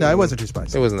 No, it wasn't too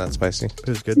spicy. It wasn't that spicy. It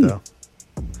was good though.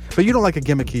 But you don't like a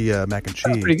gimmicky mac and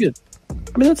cheese. Pretty good.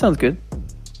 I mean, that sounds good.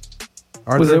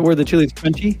 Were the chilies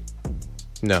crunchy?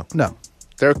 No. No.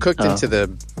 They're cooked Oh. into the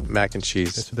mac and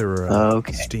cheese. So they were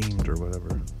Okay. steamed or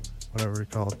whatever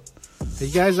it's called. Have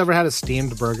you guys ever had a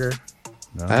steamed burger?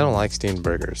 No. I don't like steamed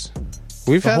burgers.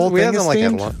 We've The had whole we thing had is them like at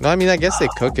steamed? lunch. No, I mean I guess they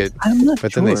cook it, I'm not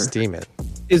but sure. then they steam it.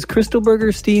 Is Crystal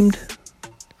Burger steamed?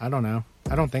 I don't know.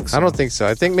 I don't think so. I don't think so.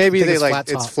 I think maybe I think they it's like flat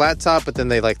it's top. flat top, but then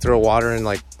they like throw water in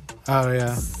like Oh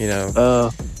yeah,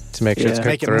 to make sure it's Yeah. cooked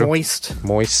make it through. moist.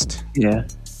 Moist. Yeah.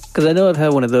 Because I know I've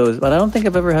had one of those, but I don't think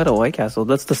I've ever had a White Castle.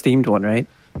 That's the steamed one, right?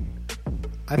 I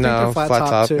think No, they're flat,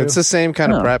 top too. It's the same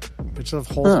kind of Oh. prep. They just have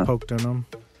holes Huh. poked in them.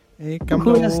 Hey,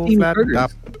 Who has steamed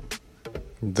burgers?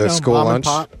 The school mom lunch.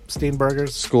 and pop steamed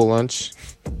burgers. School lunch.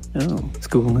 Oh,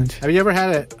 school lunch. Have you ever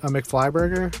had a McFly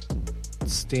burger?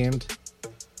 Steamed.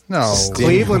 No.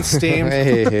 Cleveland steamed.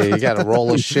 Hey, you got a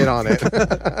roll of shit on it.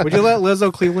 Would you let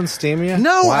Lizzo Cleveland steam you?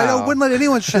 No, I Wow. wouldn't let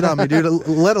anyone shit on me, dude.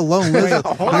 Let alone Lizzo.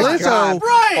 Lizzo.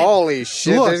 Right. Holy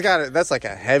shit! Look. That's like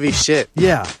a heavy shit.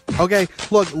 Yeah. Okay.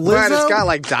 Look, Lizzo. Right, it's got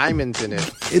like diamonds in it.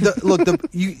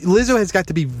 Lizzo has got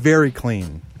to be very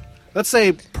clean. Let's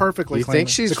say perfectly You clean. think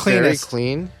she's the very cleanest.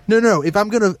 clean? No. If I'm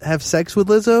gonna have sex with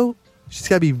Lizzo, she's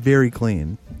got to be very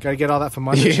clean. Gotta get all that from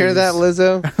under You hear cheese. that,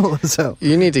 Lizzo? Lizzo.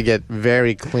 You need to get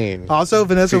very clean. Also,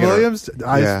 Vanessa Figure it out. Williams.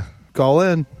 Yeah. Call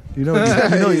in. You know. You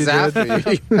know He's you after did.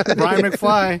 you. Brian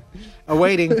McFly,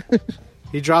 awaiting.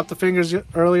 He dropped the fingers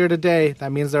earlier today.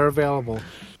 That means they're available.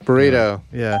 Burrito.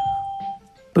 Yeah.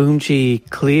 Boomchi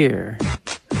clear.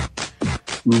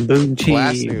 Boomchi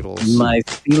Glass noodles.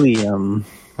 mycelium.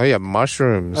 Oh yeah,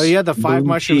 mushrooms. Oh, you had the 5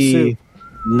 mushroom Boomchi soup.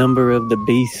 number of the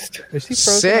beast. Is he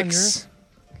frozen on yours? 6.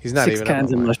 He's not 6 even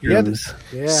kinds of up on mushrooms.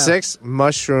 Yeah. 6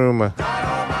 mushroom,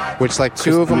 which like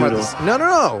 2 of them are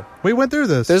no. We went through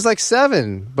this. There's like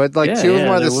 7, but like Yeah, 2 of them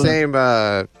are the there was. same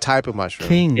type of mushroom.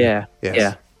 king. Yeah. Yes.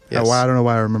 Yeah. Yes. Oh, wow, I don't know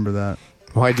why I remember that.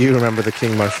 Why do you remember the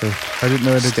king mushroom? I didn't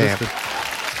know it Stamp. existed.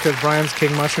 Because Brian's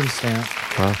king mushroom stamp.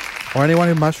 Well, Or anyone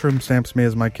who mushroom stamps me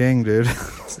as my king, dude.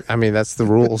 I mean, that's the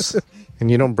rules.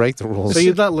 And you don't break the rules. So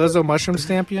you'd let Lizzo mushroom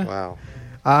stamp you? Wow.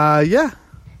 Yeah.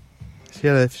 She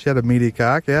had a meaty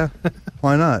cock, yeah.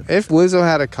 Why not? If Lizzo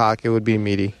had a cock, it would be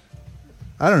meaty.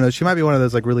 I don't know. She might be one of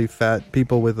those like really fat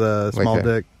people with a small Like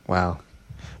dick. Wow.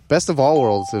 Best of all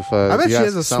worlds. If I bet you she ask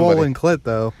has a somebody. swollen clit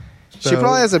though. She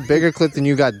probably has a bigger clit than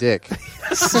you got dick.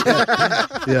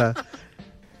 Yeah.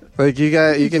 Like you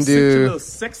can do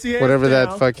sexy whatever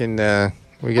that fucking.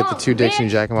 We get the 2 dicks and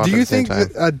jack them off Do at you the same think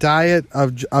time. that a diet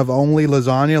of only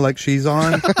lasagna like she's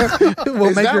on will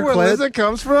Is make that your where clit? Lizzo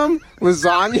comes from?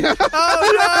 Lasagna?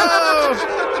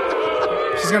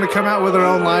 She's going to come out with her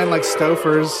own line like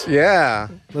Stouffer's. Yeah.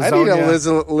 I need a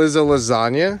Lasagna. Lizzo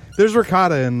lasagna. There's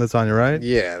ricotta in lasagna, right?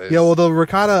 Yeah. there's- Yeah, well, the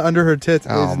ricotta under her tits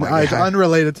Oh is my it's God.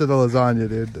 unrelated to the lasagna,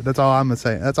 dude. That's all I'm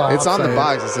saying. That's all It's I'm on the saying.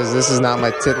 box. It says, "This is not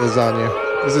my tit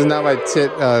lasagna. This is not my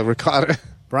tit ricotta."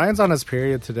 Brian's on his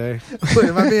period today. Wait,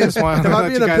 am I being, Just wanted to am I let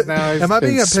being you a, guys know he's am I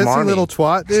being a been pissy smarmy. little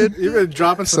twat, dude? You've been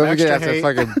dropping some Somebody extra have to hate.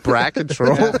 fucking brat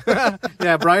control.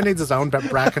 Yeah, Brian needs his own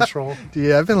brat control.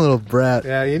 Yeah, I've been a little brat.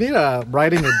 Yeah, you need to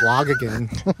write in your blog again.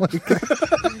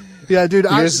 Yeah, dude.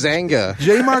 Your Zanga.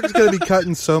 J Mark's gonna be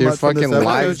cutting so Your much from this fucking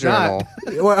live episode. journal.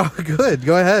 Well, good.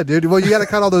 Go ahead, dude. Well, you got to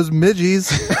cut all those midgies.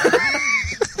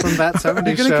 From that You're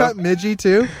 70s gonna show. cut midgie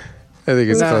too? I think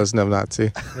it's No. close enough not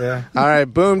to. Yeah. All right,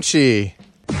 Boom Chi.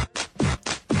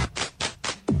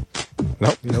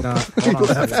 Nope. No, hold on a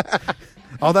second.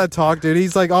 All that talk, dude.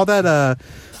 He's like all that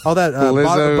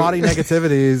Lizzo. body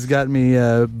negativity has got me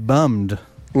bummed.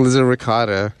 Lizzo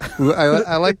ricotta.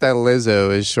 I like that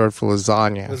Lizzo is short for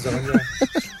lasagna. Lasagna.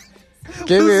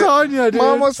 Give me Lasagna, dude.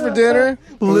 Mom, what's for dinner?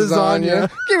 Lasagna.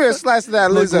 Give me a slice of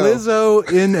that Like Lizzo.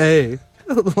 Lizzo in a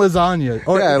lasagna.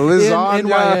 Or Yeah, lasagna.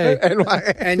 NYA.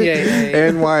 NYA.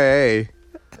 NYA.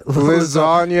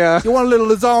 Lasagna. You want a little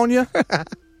lasagna?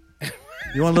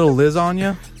 You want a little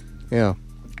lasagna? Yeah.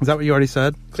 Is that what you already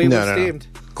said? Cleveland No. steamed.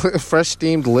 Fresh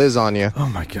steamed lasagna. Oh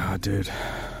my god, dude.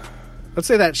 Let's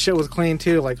say that shit was clean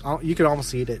too. Like you could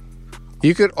almost eat it.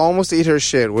 You could almost eat her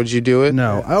shit. Would you do it?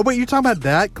 No. Oh, wait, you're talking about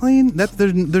that clean?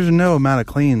 There's no amount of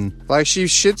clean. Like she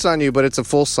shits on you, but it's a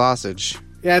full sausage.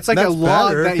 Yeah, it's like That's a log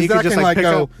better, that you 'cause could just can, like pick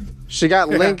go. up. She got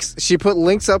links. She put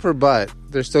links up her butt.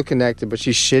 They're still connected, but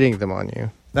she's shitting them on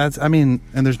you. And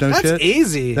there's no That's shit.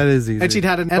 easy. That is easy. And she'd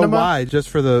had an But enema. why? Just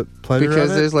for the pleasure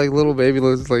Because of it? there's like little baby,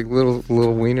 like little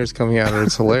wieners coming out, and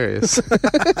it's hilarious.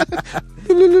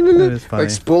 That is funny. Like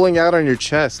spooling out on your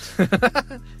chest.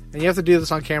 And you have to do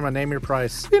this on camera. Name your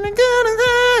price.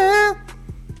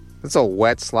 It's a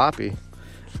wet sloppy.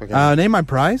 Fucking Name my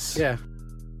price? Yeah.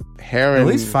 heron. At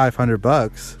least $500.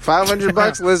 $500,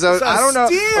 Lizzo. It's a I don't know.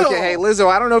 steal. Okay, hey Lizzo,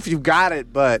 I don't know if you got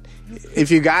it, but if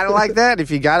you got it like that,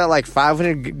 if you got it like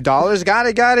 $500,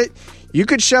 got it. You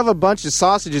could shove a bunch of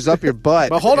sausages up your butt.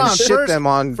 But hold and on, shit first- them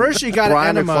on. first you got an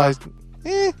Brian enema.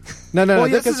 McFly's. No. Well,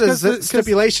 yeah, this is 'cause- his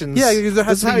stipulations. Yeah, because there This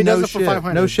has is to how be he does no it for shit.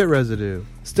 500. No shit residue.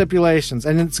 Stipulations,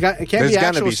 and it can't There's be gotta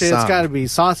actual be shit. some. It's got to be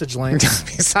sausage links.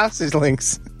 Sausage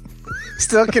links.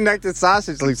 Still connected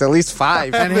sausage links. At least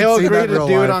 5. And he'll seen agree that to in real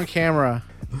do life. it on camera.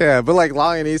 Yeah, but like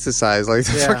long and Easter size, like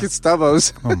the Yeah. fucking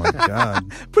stubbos. Oh my god.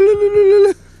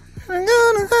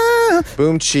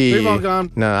 Boom Chi. We've all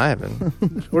gone. No, I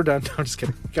haven't. We're done. No, I'm just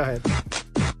kidding. Go ahead.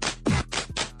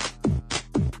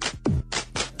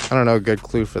 I don't know a good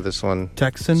clue for this one.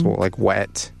 Texan? It's like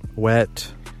wet,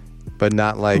 Wet. but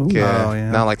not like Ooh. Oh,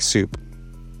 yeah. not like soup.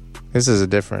 This is a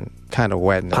different kind of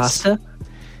wetness. Pasta?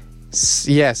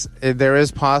 Yes, there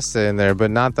is pasta in there,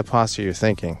 but not the pasta you're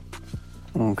thinking.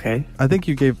 Okay. I think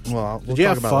you gave. Well, we'll Did you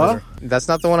talk have about pho? later. That's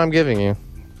not the one I'm giving you.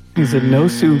 Is it no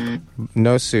soup?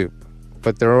 No soup,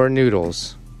 but there are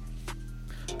noodles.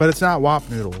 But it's not WAP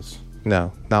noodles.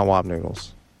 No, not WAP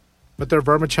noodles. But they're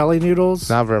vermicelli noodles.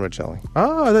 Not vermicelli.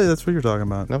 Oh, I think that's what you're talking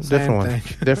about. Nope, Same different one.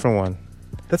 thing. Different one.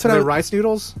 That's Are what they I. rice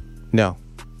noodles? No.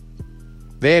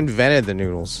 They invented the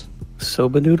noodles,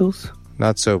 Soba noodles?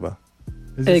 not soba.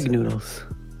 Is this- Egg noodles?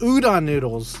 Udon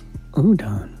noodles.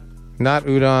 Udon. Not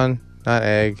udon, not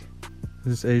egg.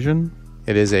 Is this Asian?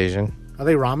 It is Asian. Are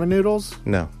they ramen noodles?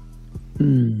 No.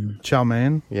 Chow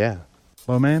mein? Yeah.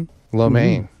 Lo mein? Lo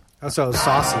mein. Oh, so it's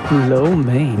saucy. Lo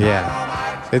mein.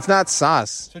 Yeah. It's not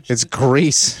sauce. It's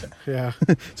grease. Yeah.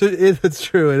 So it's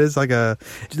true. It is like a.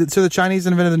 So the Chinese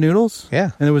invented the noodles?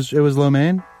 Yeah. And it was lo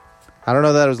mein? I don't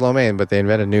know that it was lo mein, but they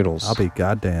invented noodles. I'll be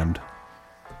goddamned.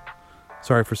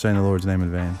 Sorry for saying the Lord's name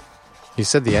in vain. You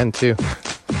said the end, too.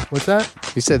 What's that?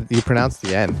 You said you pronounced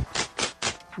the end.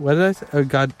 What did I say? Oh,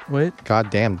 God, wait. God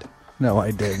damned. No,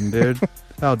 I didn't, dude.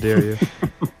 How dare you?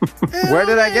 Where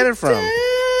did I get it from?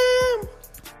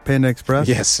 Panda Express?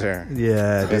 Yes, sir.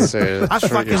 Yeah, dude. Yes, sir. I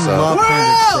fucking love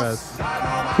Panda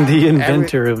Express. The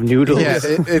inventor of noodles. Yeah,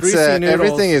 it's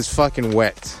everything is fucking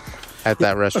wet at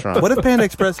that restaurant. What if Panda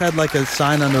Express had like a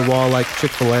sign on their wall like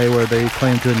Chick-fil-A where they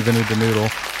claim to have invented the noodle?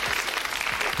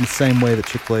 In the same way that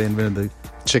Chick-fil-A invented the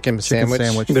chicken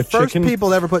sandwich. The first people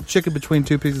to ever put chicken between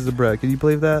two pieces of bread. Can you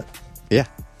believe that? Yeah.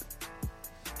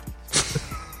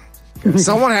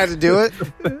 Someone had to do it.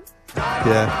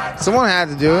 Yeah. Someone had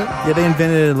to do it. Yeah, they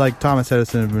invented it like Thomas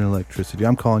Edison invented electricity.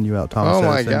 I'm calling you out, Thomas Edison.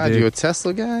 Oh my God, dude. you a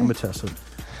Tesla guy? I'm a Tesla.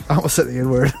 I almost said the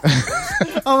N-word.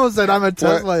 I almost said I'm a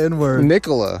Tesla N-word.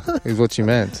 Nikola is what you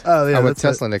meant. Oh, yeah. I'm a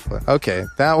Tesla Nikola. Okay,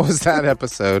 that was that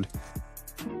episode.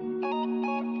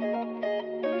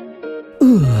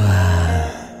 Ooh.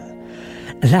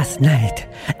 Last night,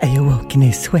 I awoke in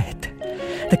a sweat.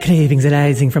 The cravings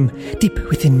arising from deep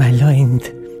within my loins.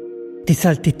 The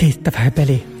salty taste of her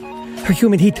belly. Her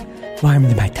humid heat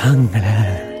warmed my tongue.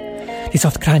 The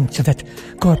soft crunch of that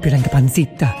corpulent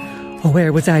pancita. Oh,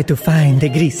 where was I to find a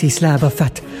greasy slab of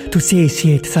fat to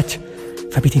satiate such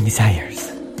forbidding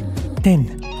desires?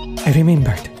 Then I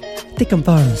remembered Thickum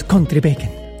Farms Country Bacon.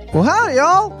 Well, howdy,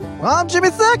 y'all. I'm Jimmy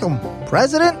Thickum,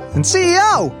 President and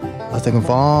CEO of Thickum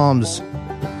Farms.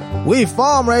 We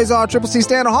farm raise our Triple C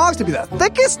standard hogs to be the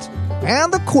thickest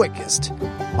and the quickest.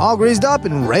 All greased up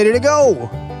and ready to go.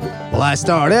 Well, I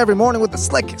start every morning with the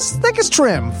slickest, thickest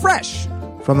trim, fresh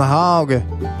from the hog.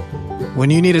 When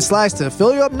you need a slice to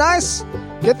fill you up nice,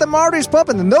 get them arteries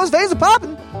pumping and those veins are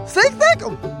popping. Think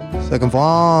Thickum. Thickum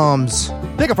Farms.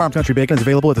 Thickum Farms Country Bacon is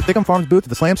available at the Thickum Farms booth at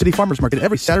the Slam City Farmers Market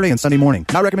every Saturday and Sunday morning.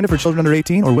 Not recommended for children under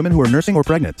 18 or women who are nursing or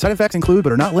pregnant. Side effects include,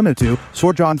 but are not limited to,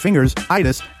 sore jaw and fingers,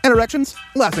 itis, and erections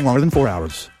lasting longer than 4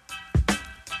 hours.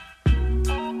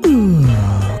 Ooh,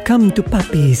 come to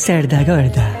Papi Cerda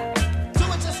Gorda.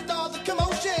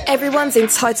 Everyone's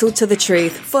entitled to the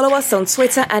truth. Follow us on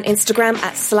Twitter and Instagram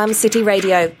at Slam City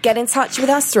Radio. Get in touch with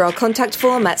us through our contact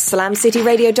form at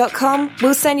slamcityradio.com.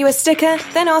 We'll send you a sticker,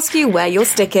 then ask you where you'll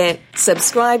stick it.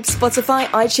 Subscribe, Spotify,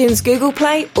 iTunes, Google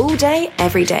Play, all day,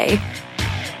 every day.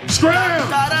 Scram!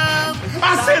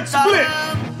 I said split!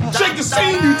 Shake the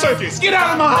scene, you turkeys! Get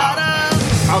out of my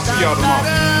house! I'll see y'all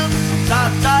tomorrow.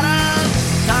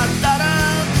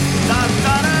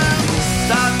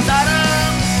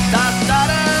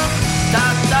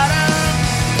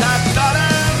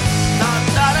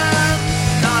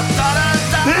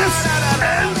 This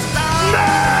ends now!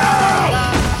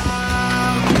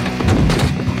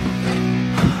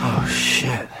 Oh,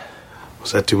 shit.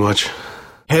 Was that too much?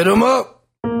 Hit him up!